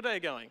 how's your day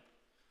going?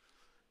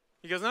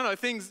 He goes, no,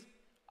 things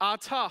are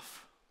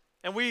tough.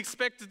 And we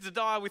expected to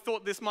die. We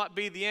thought this might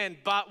be the end.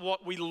 But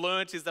what we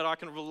learnt is that I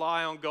can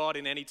rely on God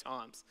in any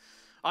times.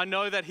 I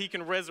know that he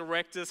can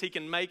resurrect us. He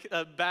can make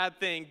a bad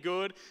thing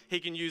good. He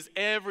can use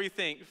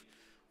everything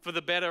for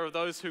the better of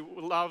those who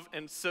love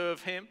and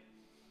serve him.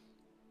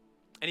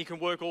 And he can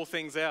work all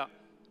things out.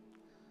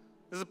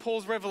 This is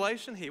Paul's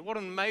revelation here. What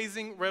an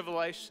amazing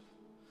revelation.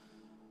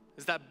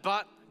 Is that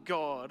but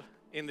God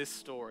in this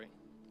story.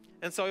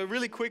 And so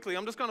really quickly,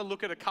 I'm just going to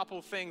look at a couple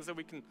of things that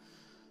we can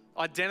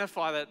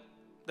identify that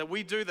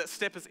we do that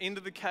step us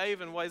into the cave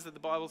in ways that the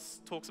Bible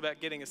talks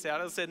about getting us out.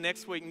 As I said,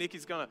 next week,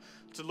 Nikki's going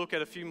to look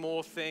at a few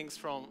more things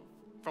from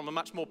a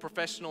much more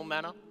professional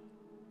manner.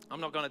 I'm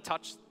not going to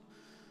touch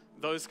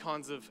those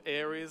kinds of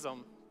areas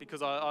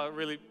because I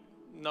really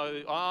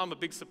know I'm a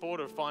big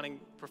supporter of finding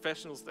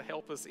professionals to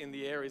help us in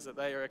the areas that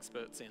they are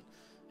experts in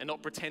and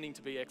not pretending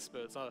to be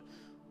experts.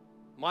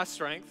 My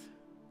strength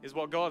is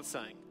what God's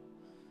saying.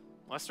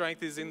 My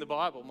strength is in the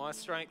Bible. My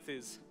strength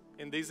is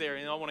in these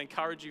areas, and I want to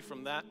encourage you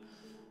from that.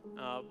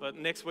 But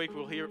next week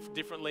we'll hear it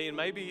differently, and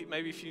maybe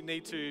if you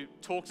need to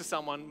talk to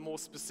someone more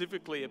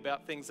specifically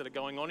about things that are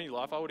going on in your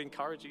life, I would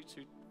encourage you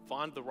to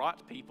find the right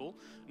people,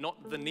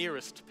 not the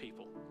nearest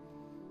people.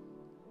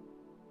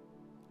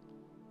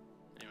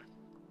 Anyway,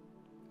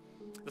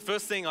 the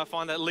first thing I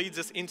find that leads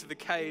us into the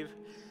cave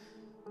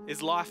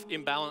is life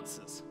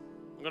imbalances.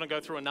 I'm going to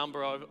go through a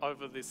number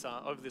over this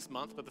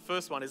month, but the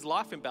first one is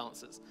life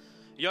imbalances.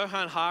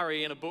 Johann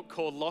Hari, in a book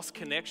called Lost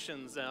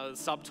Connections, the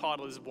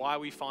subtitle is Why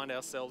We Find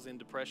Ourselves in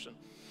Depression.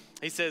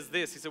 He says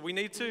this, he said, we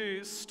need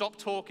to stop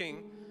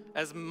talking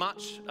as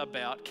much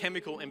about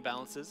chemical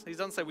imbalances. He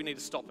doesn't say we need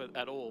to stop it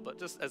at all, but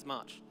just as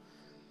much.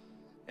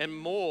 And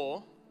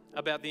more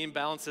about the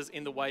imbalances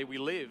in the way we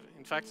live.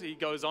 In fact, he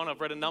goes on,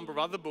 I've read a number of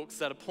other books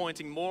that are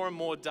pointing more and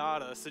more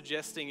data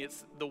suggesting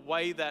it's the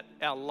way that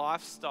our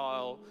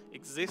lifestyle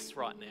exists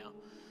right now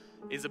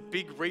is a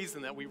big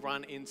reason that we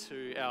run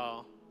into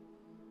our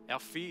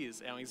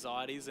fears, our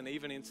anxieties, and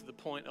even into the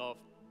point of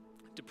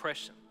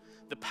depression.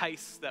 The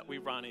pace that we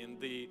run in,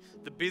 the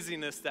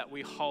busyness that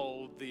we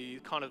hold, the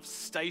kind of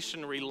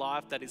stationary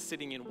life that is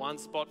sitting in one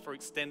spot for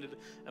extended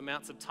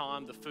amounts of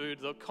time, the food,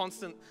 the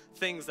constant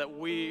things that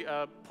we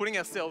are putting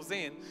ourselves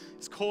in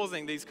is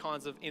causing these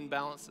kinds of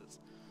imbalances.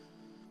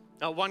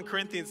 Now, 1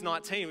 Corinthians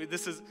 19,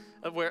 this is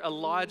where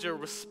Elijah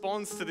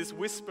responds to this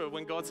whisper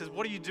when God says,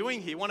 "What are you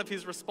doing here?" One of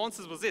his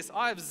responses was this: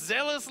 "I have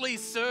zealously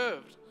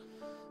served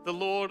the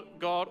Lord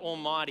God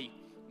Almighty,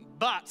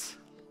 but..."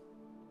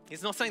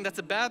 He's not saying that's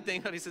a bad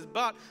thing, but he says,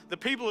 "But the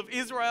people of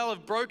Israel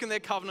have broken their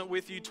covenant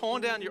with you,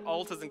 torn down your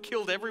altars, and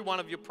killed every one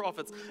of your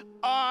prophets.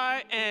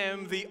 I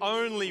am the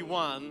only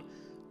one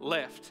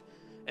left,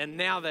 and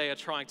now they are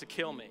trying to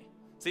kill me."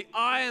 See,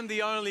 I am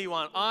the only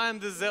one. I am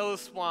the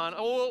zealous one.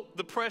 All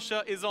the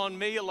pressure is on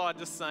me,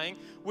 Elijah's saying,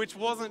 which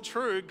wasn't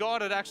true.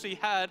 God had actually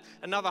had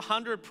another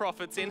 100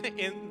 prophets in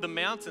the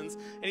mountains,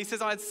 and he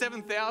says, "I had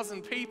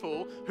 7,000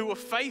 people who were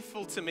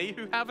faithful to me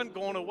who haven't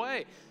gone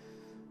away."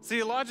 See,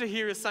 Elijah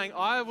here is saying,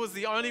 I was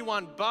the only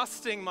one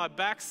busting my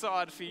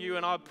backside for you,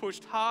 and I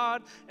pushed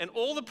hard, and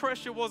all the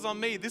pressure was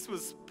on me. This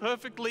was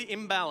perfectly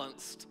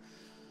imbalanced.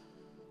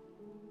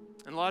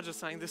 And Elijah's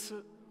saying,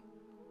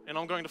 and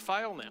I'm going to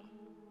fail now.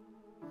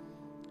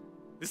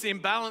 This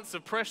imbalance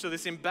of pressure,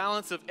 this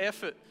imbalance of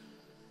effort.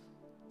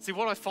 See,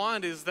 what I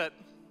find is that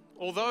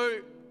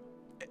although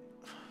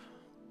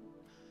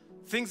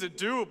things are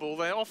doable,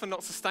 they're often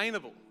not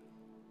sustainable.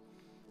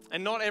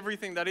 And not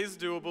everything that is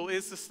doable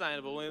is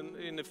sustainable.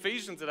 In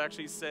Ephesians, it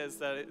actually says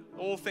that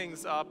all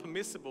things are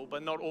permissible,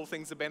 but not all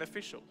things are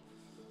beneficial.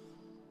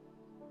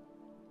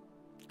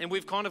 And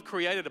we've kind of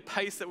created a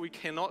pace that we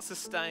cannot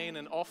sustain,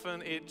 and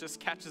often it just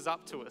catches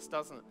up to us,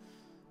 doesn't it?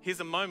 Here's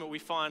a moment we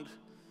find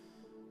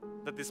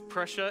that this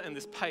pressure and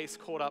this pace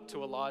caught up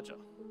to Elijah.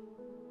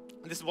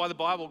 And this is why the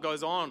Bible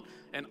goes on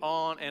and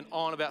on and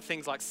on about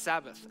things like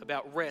Sabbath,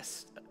 about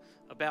rest,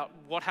 about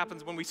what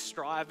happens when we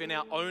strive in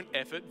our own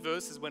effort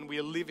versus when we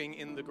are living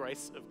in the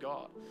grace of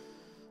God.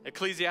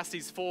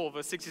 Ecclesiastes 4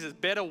 verse 6 says,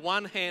 "Better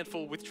one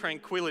handful with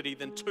tranquility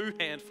than 2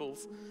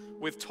 handfuls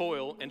with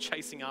toil and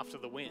chasing after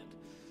the wind."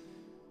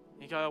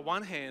 You go,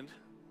 one hand,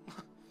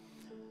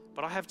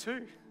 but I have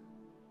 2.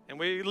 And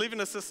we live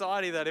in a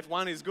society that if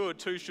 1 is good,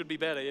 2 should be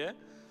better, yeah?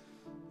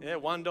 Yeah,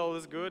 $1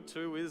 is good,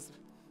 2 is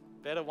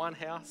better. 1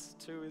 house,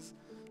 2 is,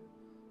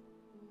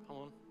 come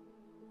on.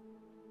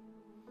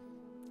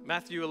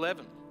 Matthew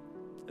 11.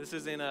 This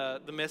is in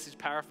the Message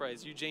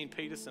paraphrase. Eugene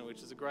Peterson,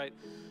 which is a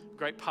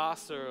great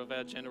pastor of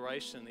our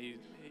generation,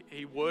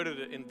 he worded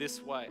it in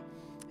this way.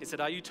 He said,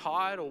 "Are you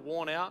tired or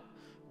worn out,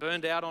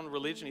 burned out on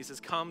religion?" He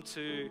says, "Come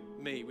to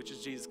me," which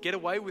is Jesus. "Get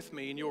away with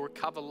me and you'll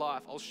recover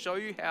life. I'll show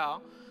you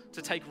how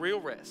to take real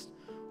rest.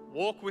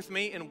 Walk with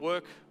me and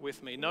work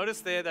with me."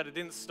 Notice there that it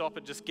didn't stop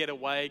at just get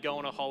away, go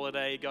on a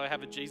holiday, go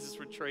have a Jesus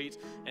retreat,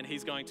 and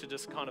he's going to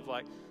just kind of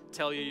like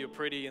tell you you're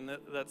pretty and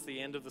that's the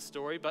end of the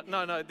story. But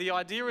no, the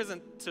idea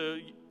isn't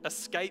to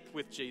escape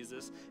with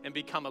Jesus and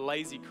become a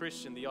lazy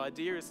Christian. The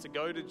idea is to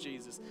go to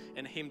Jesus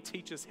and him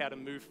teach us how to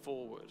move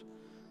forward.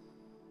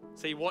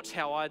 See, watch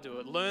how I do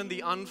it. Learn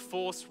the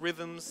unforced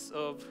rhythms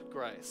of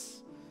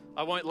grace.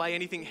 I won't lay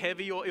anything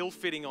heavy or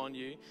ill-fitting on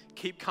you.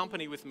 Keep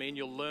company with me and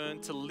you'll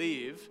learn to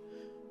live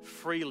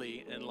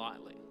freely and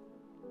lightly.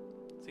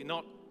 See,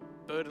 not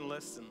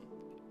burdenless and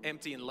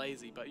empty and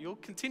lazy, but you'll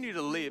continue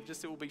to live,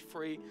 just it will be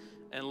free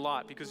and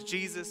light because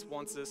Jesus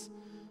wants us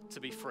to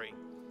be free.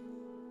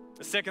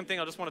 The second thing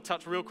I just want to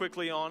touch real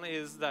quickly on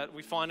is that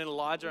we find in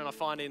Elijah, and I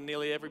find in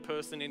nearly every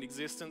person in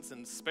existence,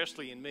 and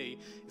especially in me,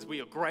 is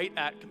we are great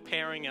at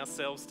comparing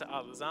ourselves to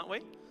others, aren't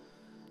we?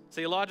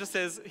 See, Elijah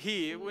says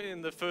here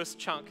in the first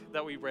chunk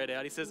that we read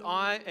out, he says,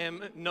 "I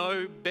am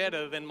no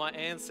better than my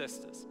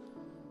ancestors."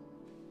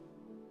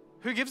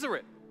 Who gives a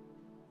rip?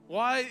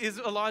 Why is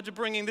Elijah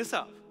bringing this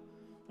up?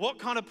 What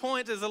kind of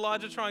point is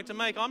Elijah trying to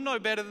make? I'm no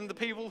better than the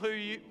people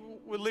who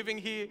were living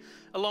here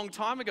a long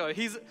time ago.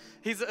 He's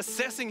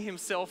assessing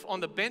himself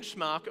on the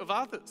benchmark of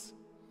others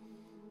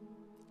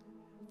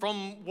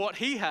from what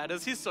he had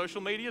as his social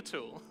media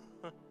tool,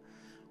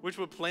 which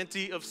were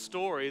plenty of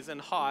stories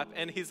and hype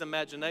and his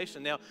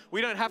imagination. Now,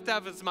 we don't have to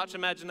have as much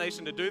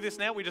imagination to do this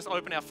now. We just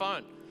open our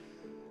phone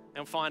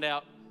and find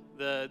out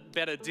the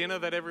better dinner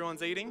that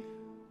everyone's eating,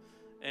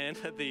 and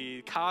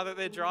the car that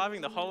they're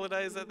driving, the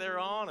holidays that they're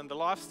on, and the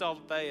lifestyle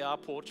that they are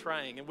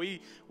portraying. And we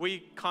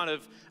kind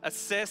of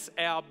assess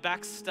our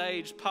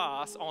backstage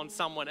pass on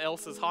someone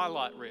else's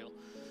highlight reel.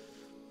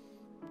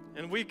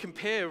 And we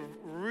compare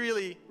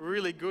really,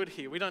 really good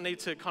here. We don't need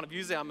to kind of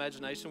use our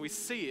imagination. We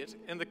see it.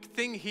 And the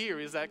thing here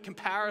is that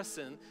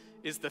comparison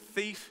is the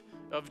thief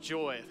of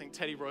joy. I think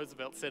Teddy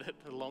Roosevelt said it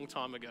a long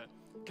time ago.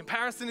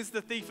 Comparison is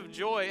the thief of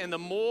joy, and the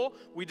more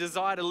we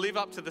desire to live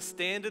up to the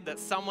standard that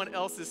someone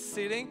else is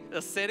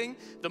setting,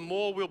 the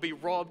more we'll be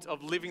robbed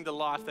of living the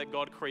life that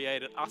God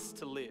created us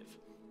to live.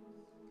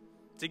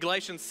 See,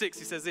 Galatians 6,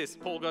 he says this,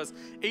 Paul goes,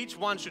 each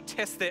one should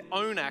test their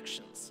own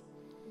actions.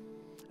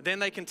 Then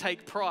they can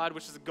take pride,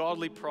 which is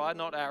godly pride,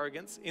 not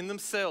arrogance, in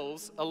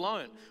themselves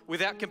alone,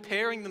 without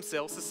comparing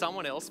themselves to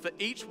someone else, for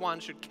each one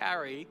should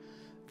carry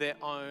their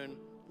own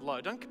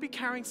load. Don't be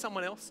carrying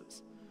someone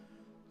else's.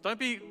 Don't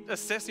be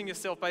assessing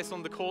yourself based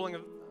on the calling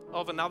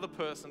of another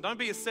person. Don't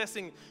be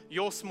assessing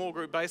your small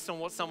group based on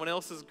what someone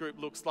else's group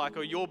looks like,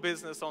 or your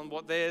business on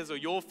what theirs, or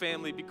your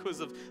family because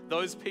of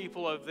those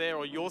people over there,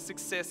 or your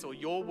success, or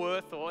your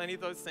worth, or any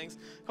of those things.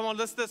 Come on,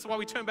 that's why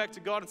we turn back to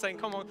God and saying,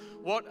 come on,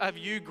 what have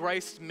you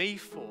graced me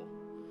for?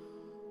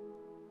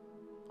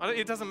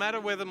 It doesn't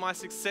matter whether my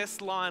success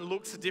line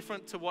looks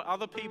different to what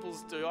other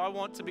people's do. I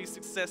want to be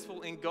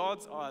successful in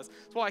God's eyes.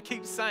 That's why I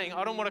keep saying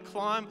I don't want to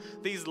climb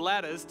these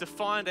ladders to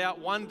find out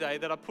one day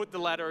that I put the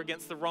ladder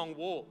against the wrong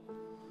wall.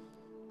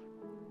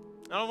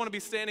 I don't want to be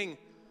standing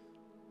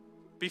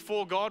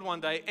before God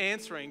one day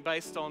answering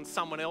based on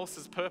someone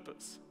else's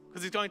purpose,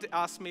 because he's going to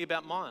ask me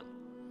about mine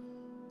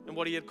and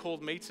what he had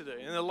called me to do.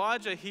 And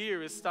Elijah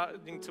here is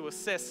starting to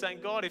assess, saying,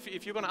 God,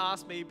 if you're going to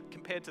ask me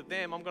compared to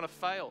them, I'm going to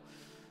fail.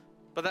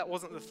 But that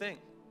wasn't the thing.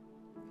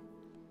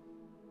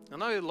 I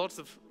know a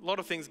lot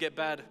of things get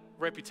bad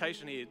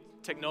reputation here.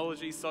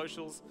 Technology,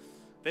 socials,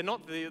 they're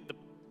not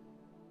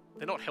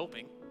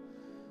helping.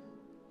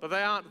 But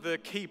they aren't the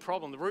key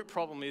problem. The root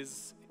problem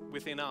is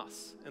within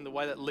us and the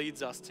way that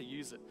leads us to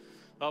use it.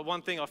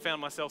 One thing I found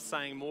myself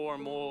saying more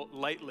and more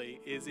lately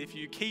is if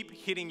you keep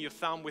hitting your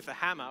thumb with a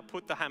hammer,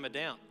 put the hammer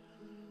down.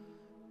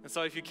 And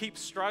so if you keep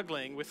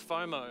struggling with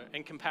FOMO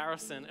and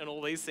comparison and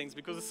all these things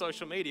because of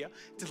social media,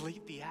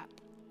 delete the app.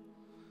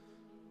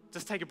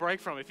 Just take a break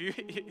from it.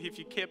 If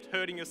you kept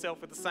hurting yourself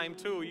with the same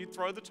tool, you'd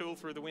throw the tool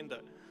through the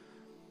window.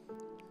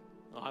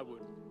 I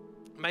would.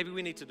 Maybe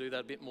we need to do that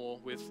a bit more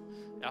with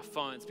our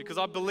phones, because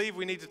I believe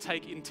we need to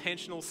take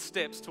intentional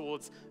steps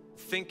towards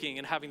thinking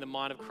and having the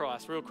mind of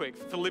Christ. Real quick,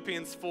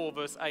 Philippians 4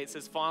 verse 8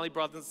 says, finally,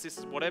 brothers and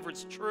sisters, whatever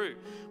is true,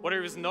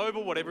 whatever is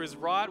noble, whatever is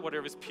right,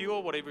 whatever is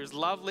pure, whatever is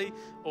lovely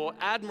or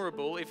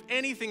admirable, if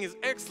anything is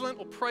excellent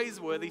or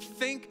praiseworthy,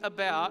 think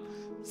about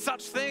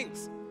such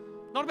things.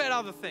 Not about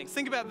other things.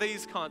 Think about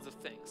these kinds of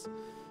things.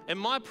 And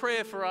my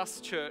prayer for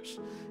us, church,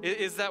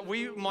 is that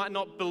we might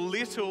not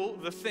belittle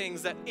the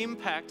things that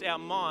impact our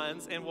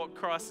minds and what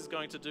Christ is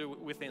going to do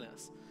within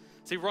us.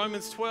 See,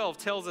 Romans 12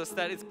 tells us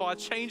that it's by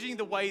changing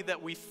the way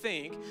that we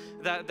think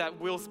that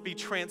we'll be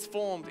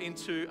transformed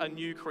into a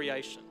new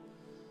creation.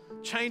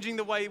 Changing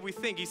the way we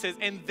think. He says,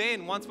 and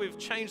then once we've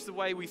changed the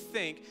way we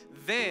think,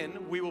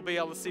 then we will be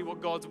able to see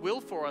what God's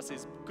will for us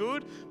is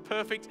good,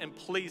 perfect, and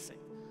pleasing.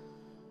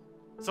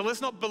 So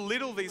let's not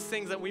belittle these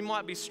things that we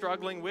might be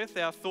struggling with,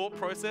 our thought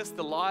process,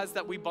 the lies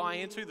that we buy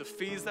into, the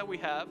fears that we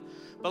have.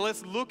 But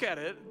let's look at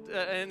it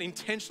and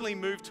intentionally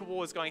move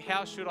towards going,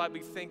 how should I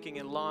be thinking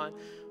in line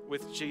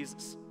with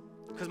Jesus?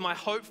 Because my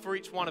hope for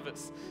each one of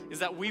us is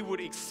that we would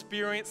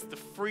experience the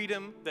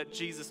freedom that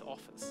Jesus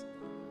offers.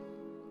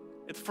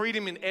 It's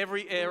freedom in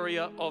every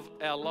area of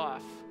our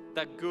life,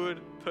 that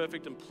good,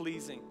 perfect, and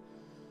pleasing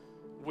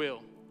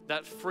will.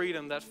 That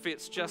freedom that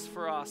fits just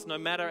for us, no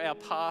matter our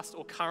past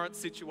or current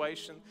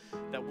situation,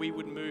 that we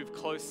would move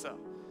closer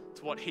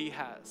to what He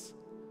has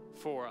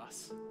for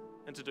us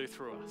and to do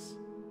through us.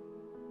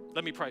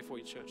 Let me pray for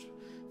you, church.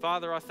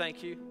 Father, I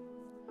thank you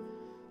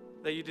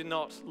that you did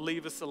not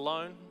leave us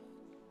alone,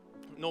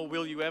 nor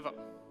will you ever.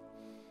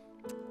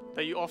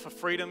 That you offer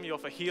freedom, you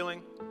offer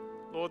healing.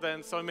 Lord,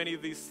 and so many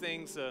of these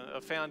things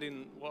are found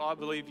in what I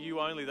believe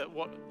you only, that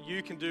what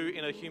you can do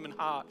in a human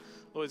heart,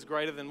 Lord, is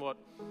greater than what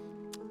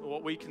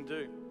we can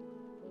do.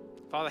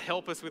 Father,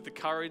 help us with the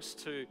courage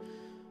to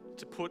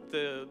put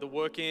the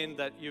work in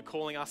that you're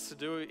calling us to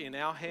do in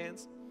our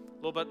hands.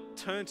 Lord, but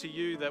turn to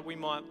you that we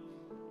might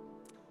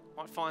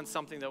find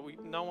something that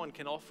no one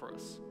can offer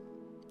us.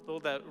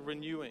 Lord, that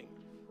renewing.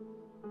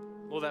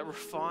 Lord, that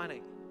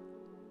refining.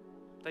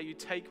 That you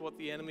take what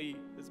the enemy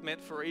is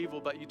meant for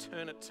evil, but you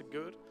turn it to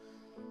good.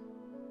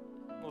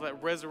 Lord,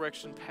 that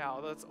resurrection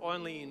power that's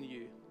only in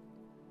you.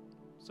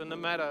 So no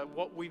matter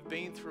what we've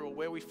been through or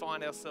where we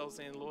find ourselves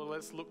in, Lord,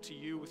 let's look to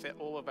you with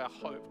all of our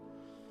hope.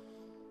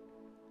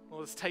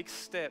 Lord, let's take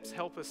steps.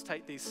 Help us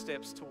take these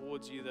steps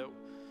towards you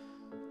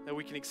that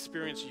we can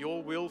experience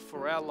your will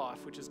for our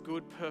life, which is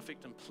good,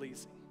 perfect, and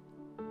pleasing.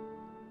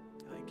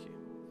 Thank you.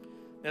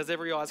 Now, as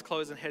every eye's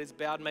closed and head is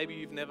bowed, maybe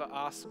you've never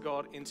asked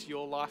God into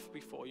your life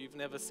before. You've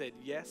never said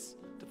yes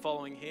to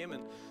following Him.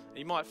 And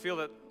you might feel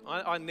that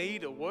I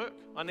need a work.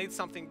 I need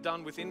something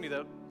done within me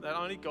that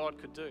only God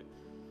could do.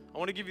 I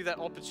want to give you that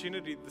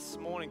opportunity this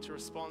morning to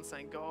respond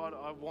saying, God,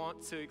 I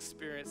want to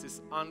experience this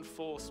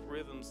unforced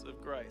rhythms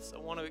of grace. I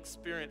want to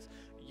experience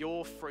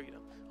your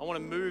freedom. I want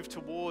to move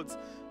towards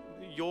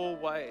your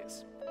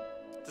ways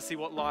to see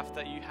what life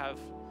that you have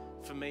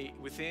for me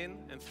within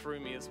and through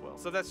me as well.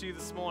 So that's you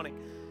this morning.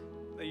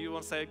 that you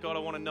want to say, God, I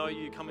want to know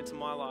you, come into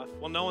my life.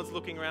 Well, no one's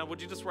looking around.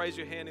 Would you just raise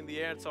your hand in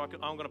the air so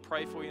I'm going to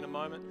pray for you in a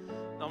moment?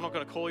 I'm not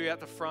going to call you out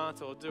the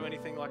front or do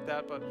anything like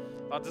that, but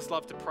I'd just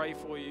love to pray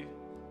for you,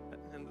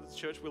 and the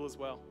church will as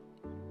well.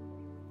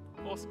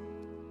 Awesome.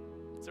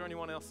 Is there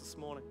anyone else this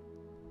morning?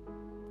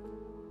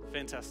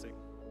 Fantastic.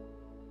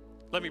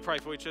 Let me pray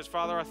for you, church.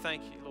 Father, I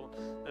thank you, Lord,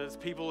 that as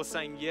people are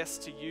saying yes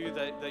to you,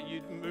 that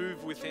you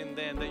move within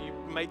them, that you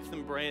make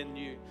them brand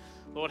new.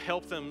 Lord,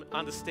 help them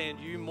understand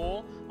you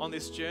more on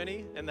this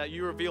journey, and that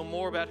you reveal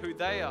more about who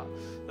they are,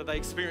 that they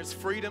experience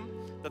freedom,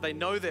 that they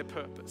know their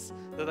purpose,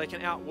 that they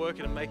can outwork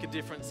it and make a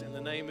difference. In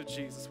the name of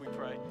Jesus, we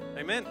pray.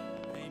 Amen.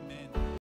 Amen.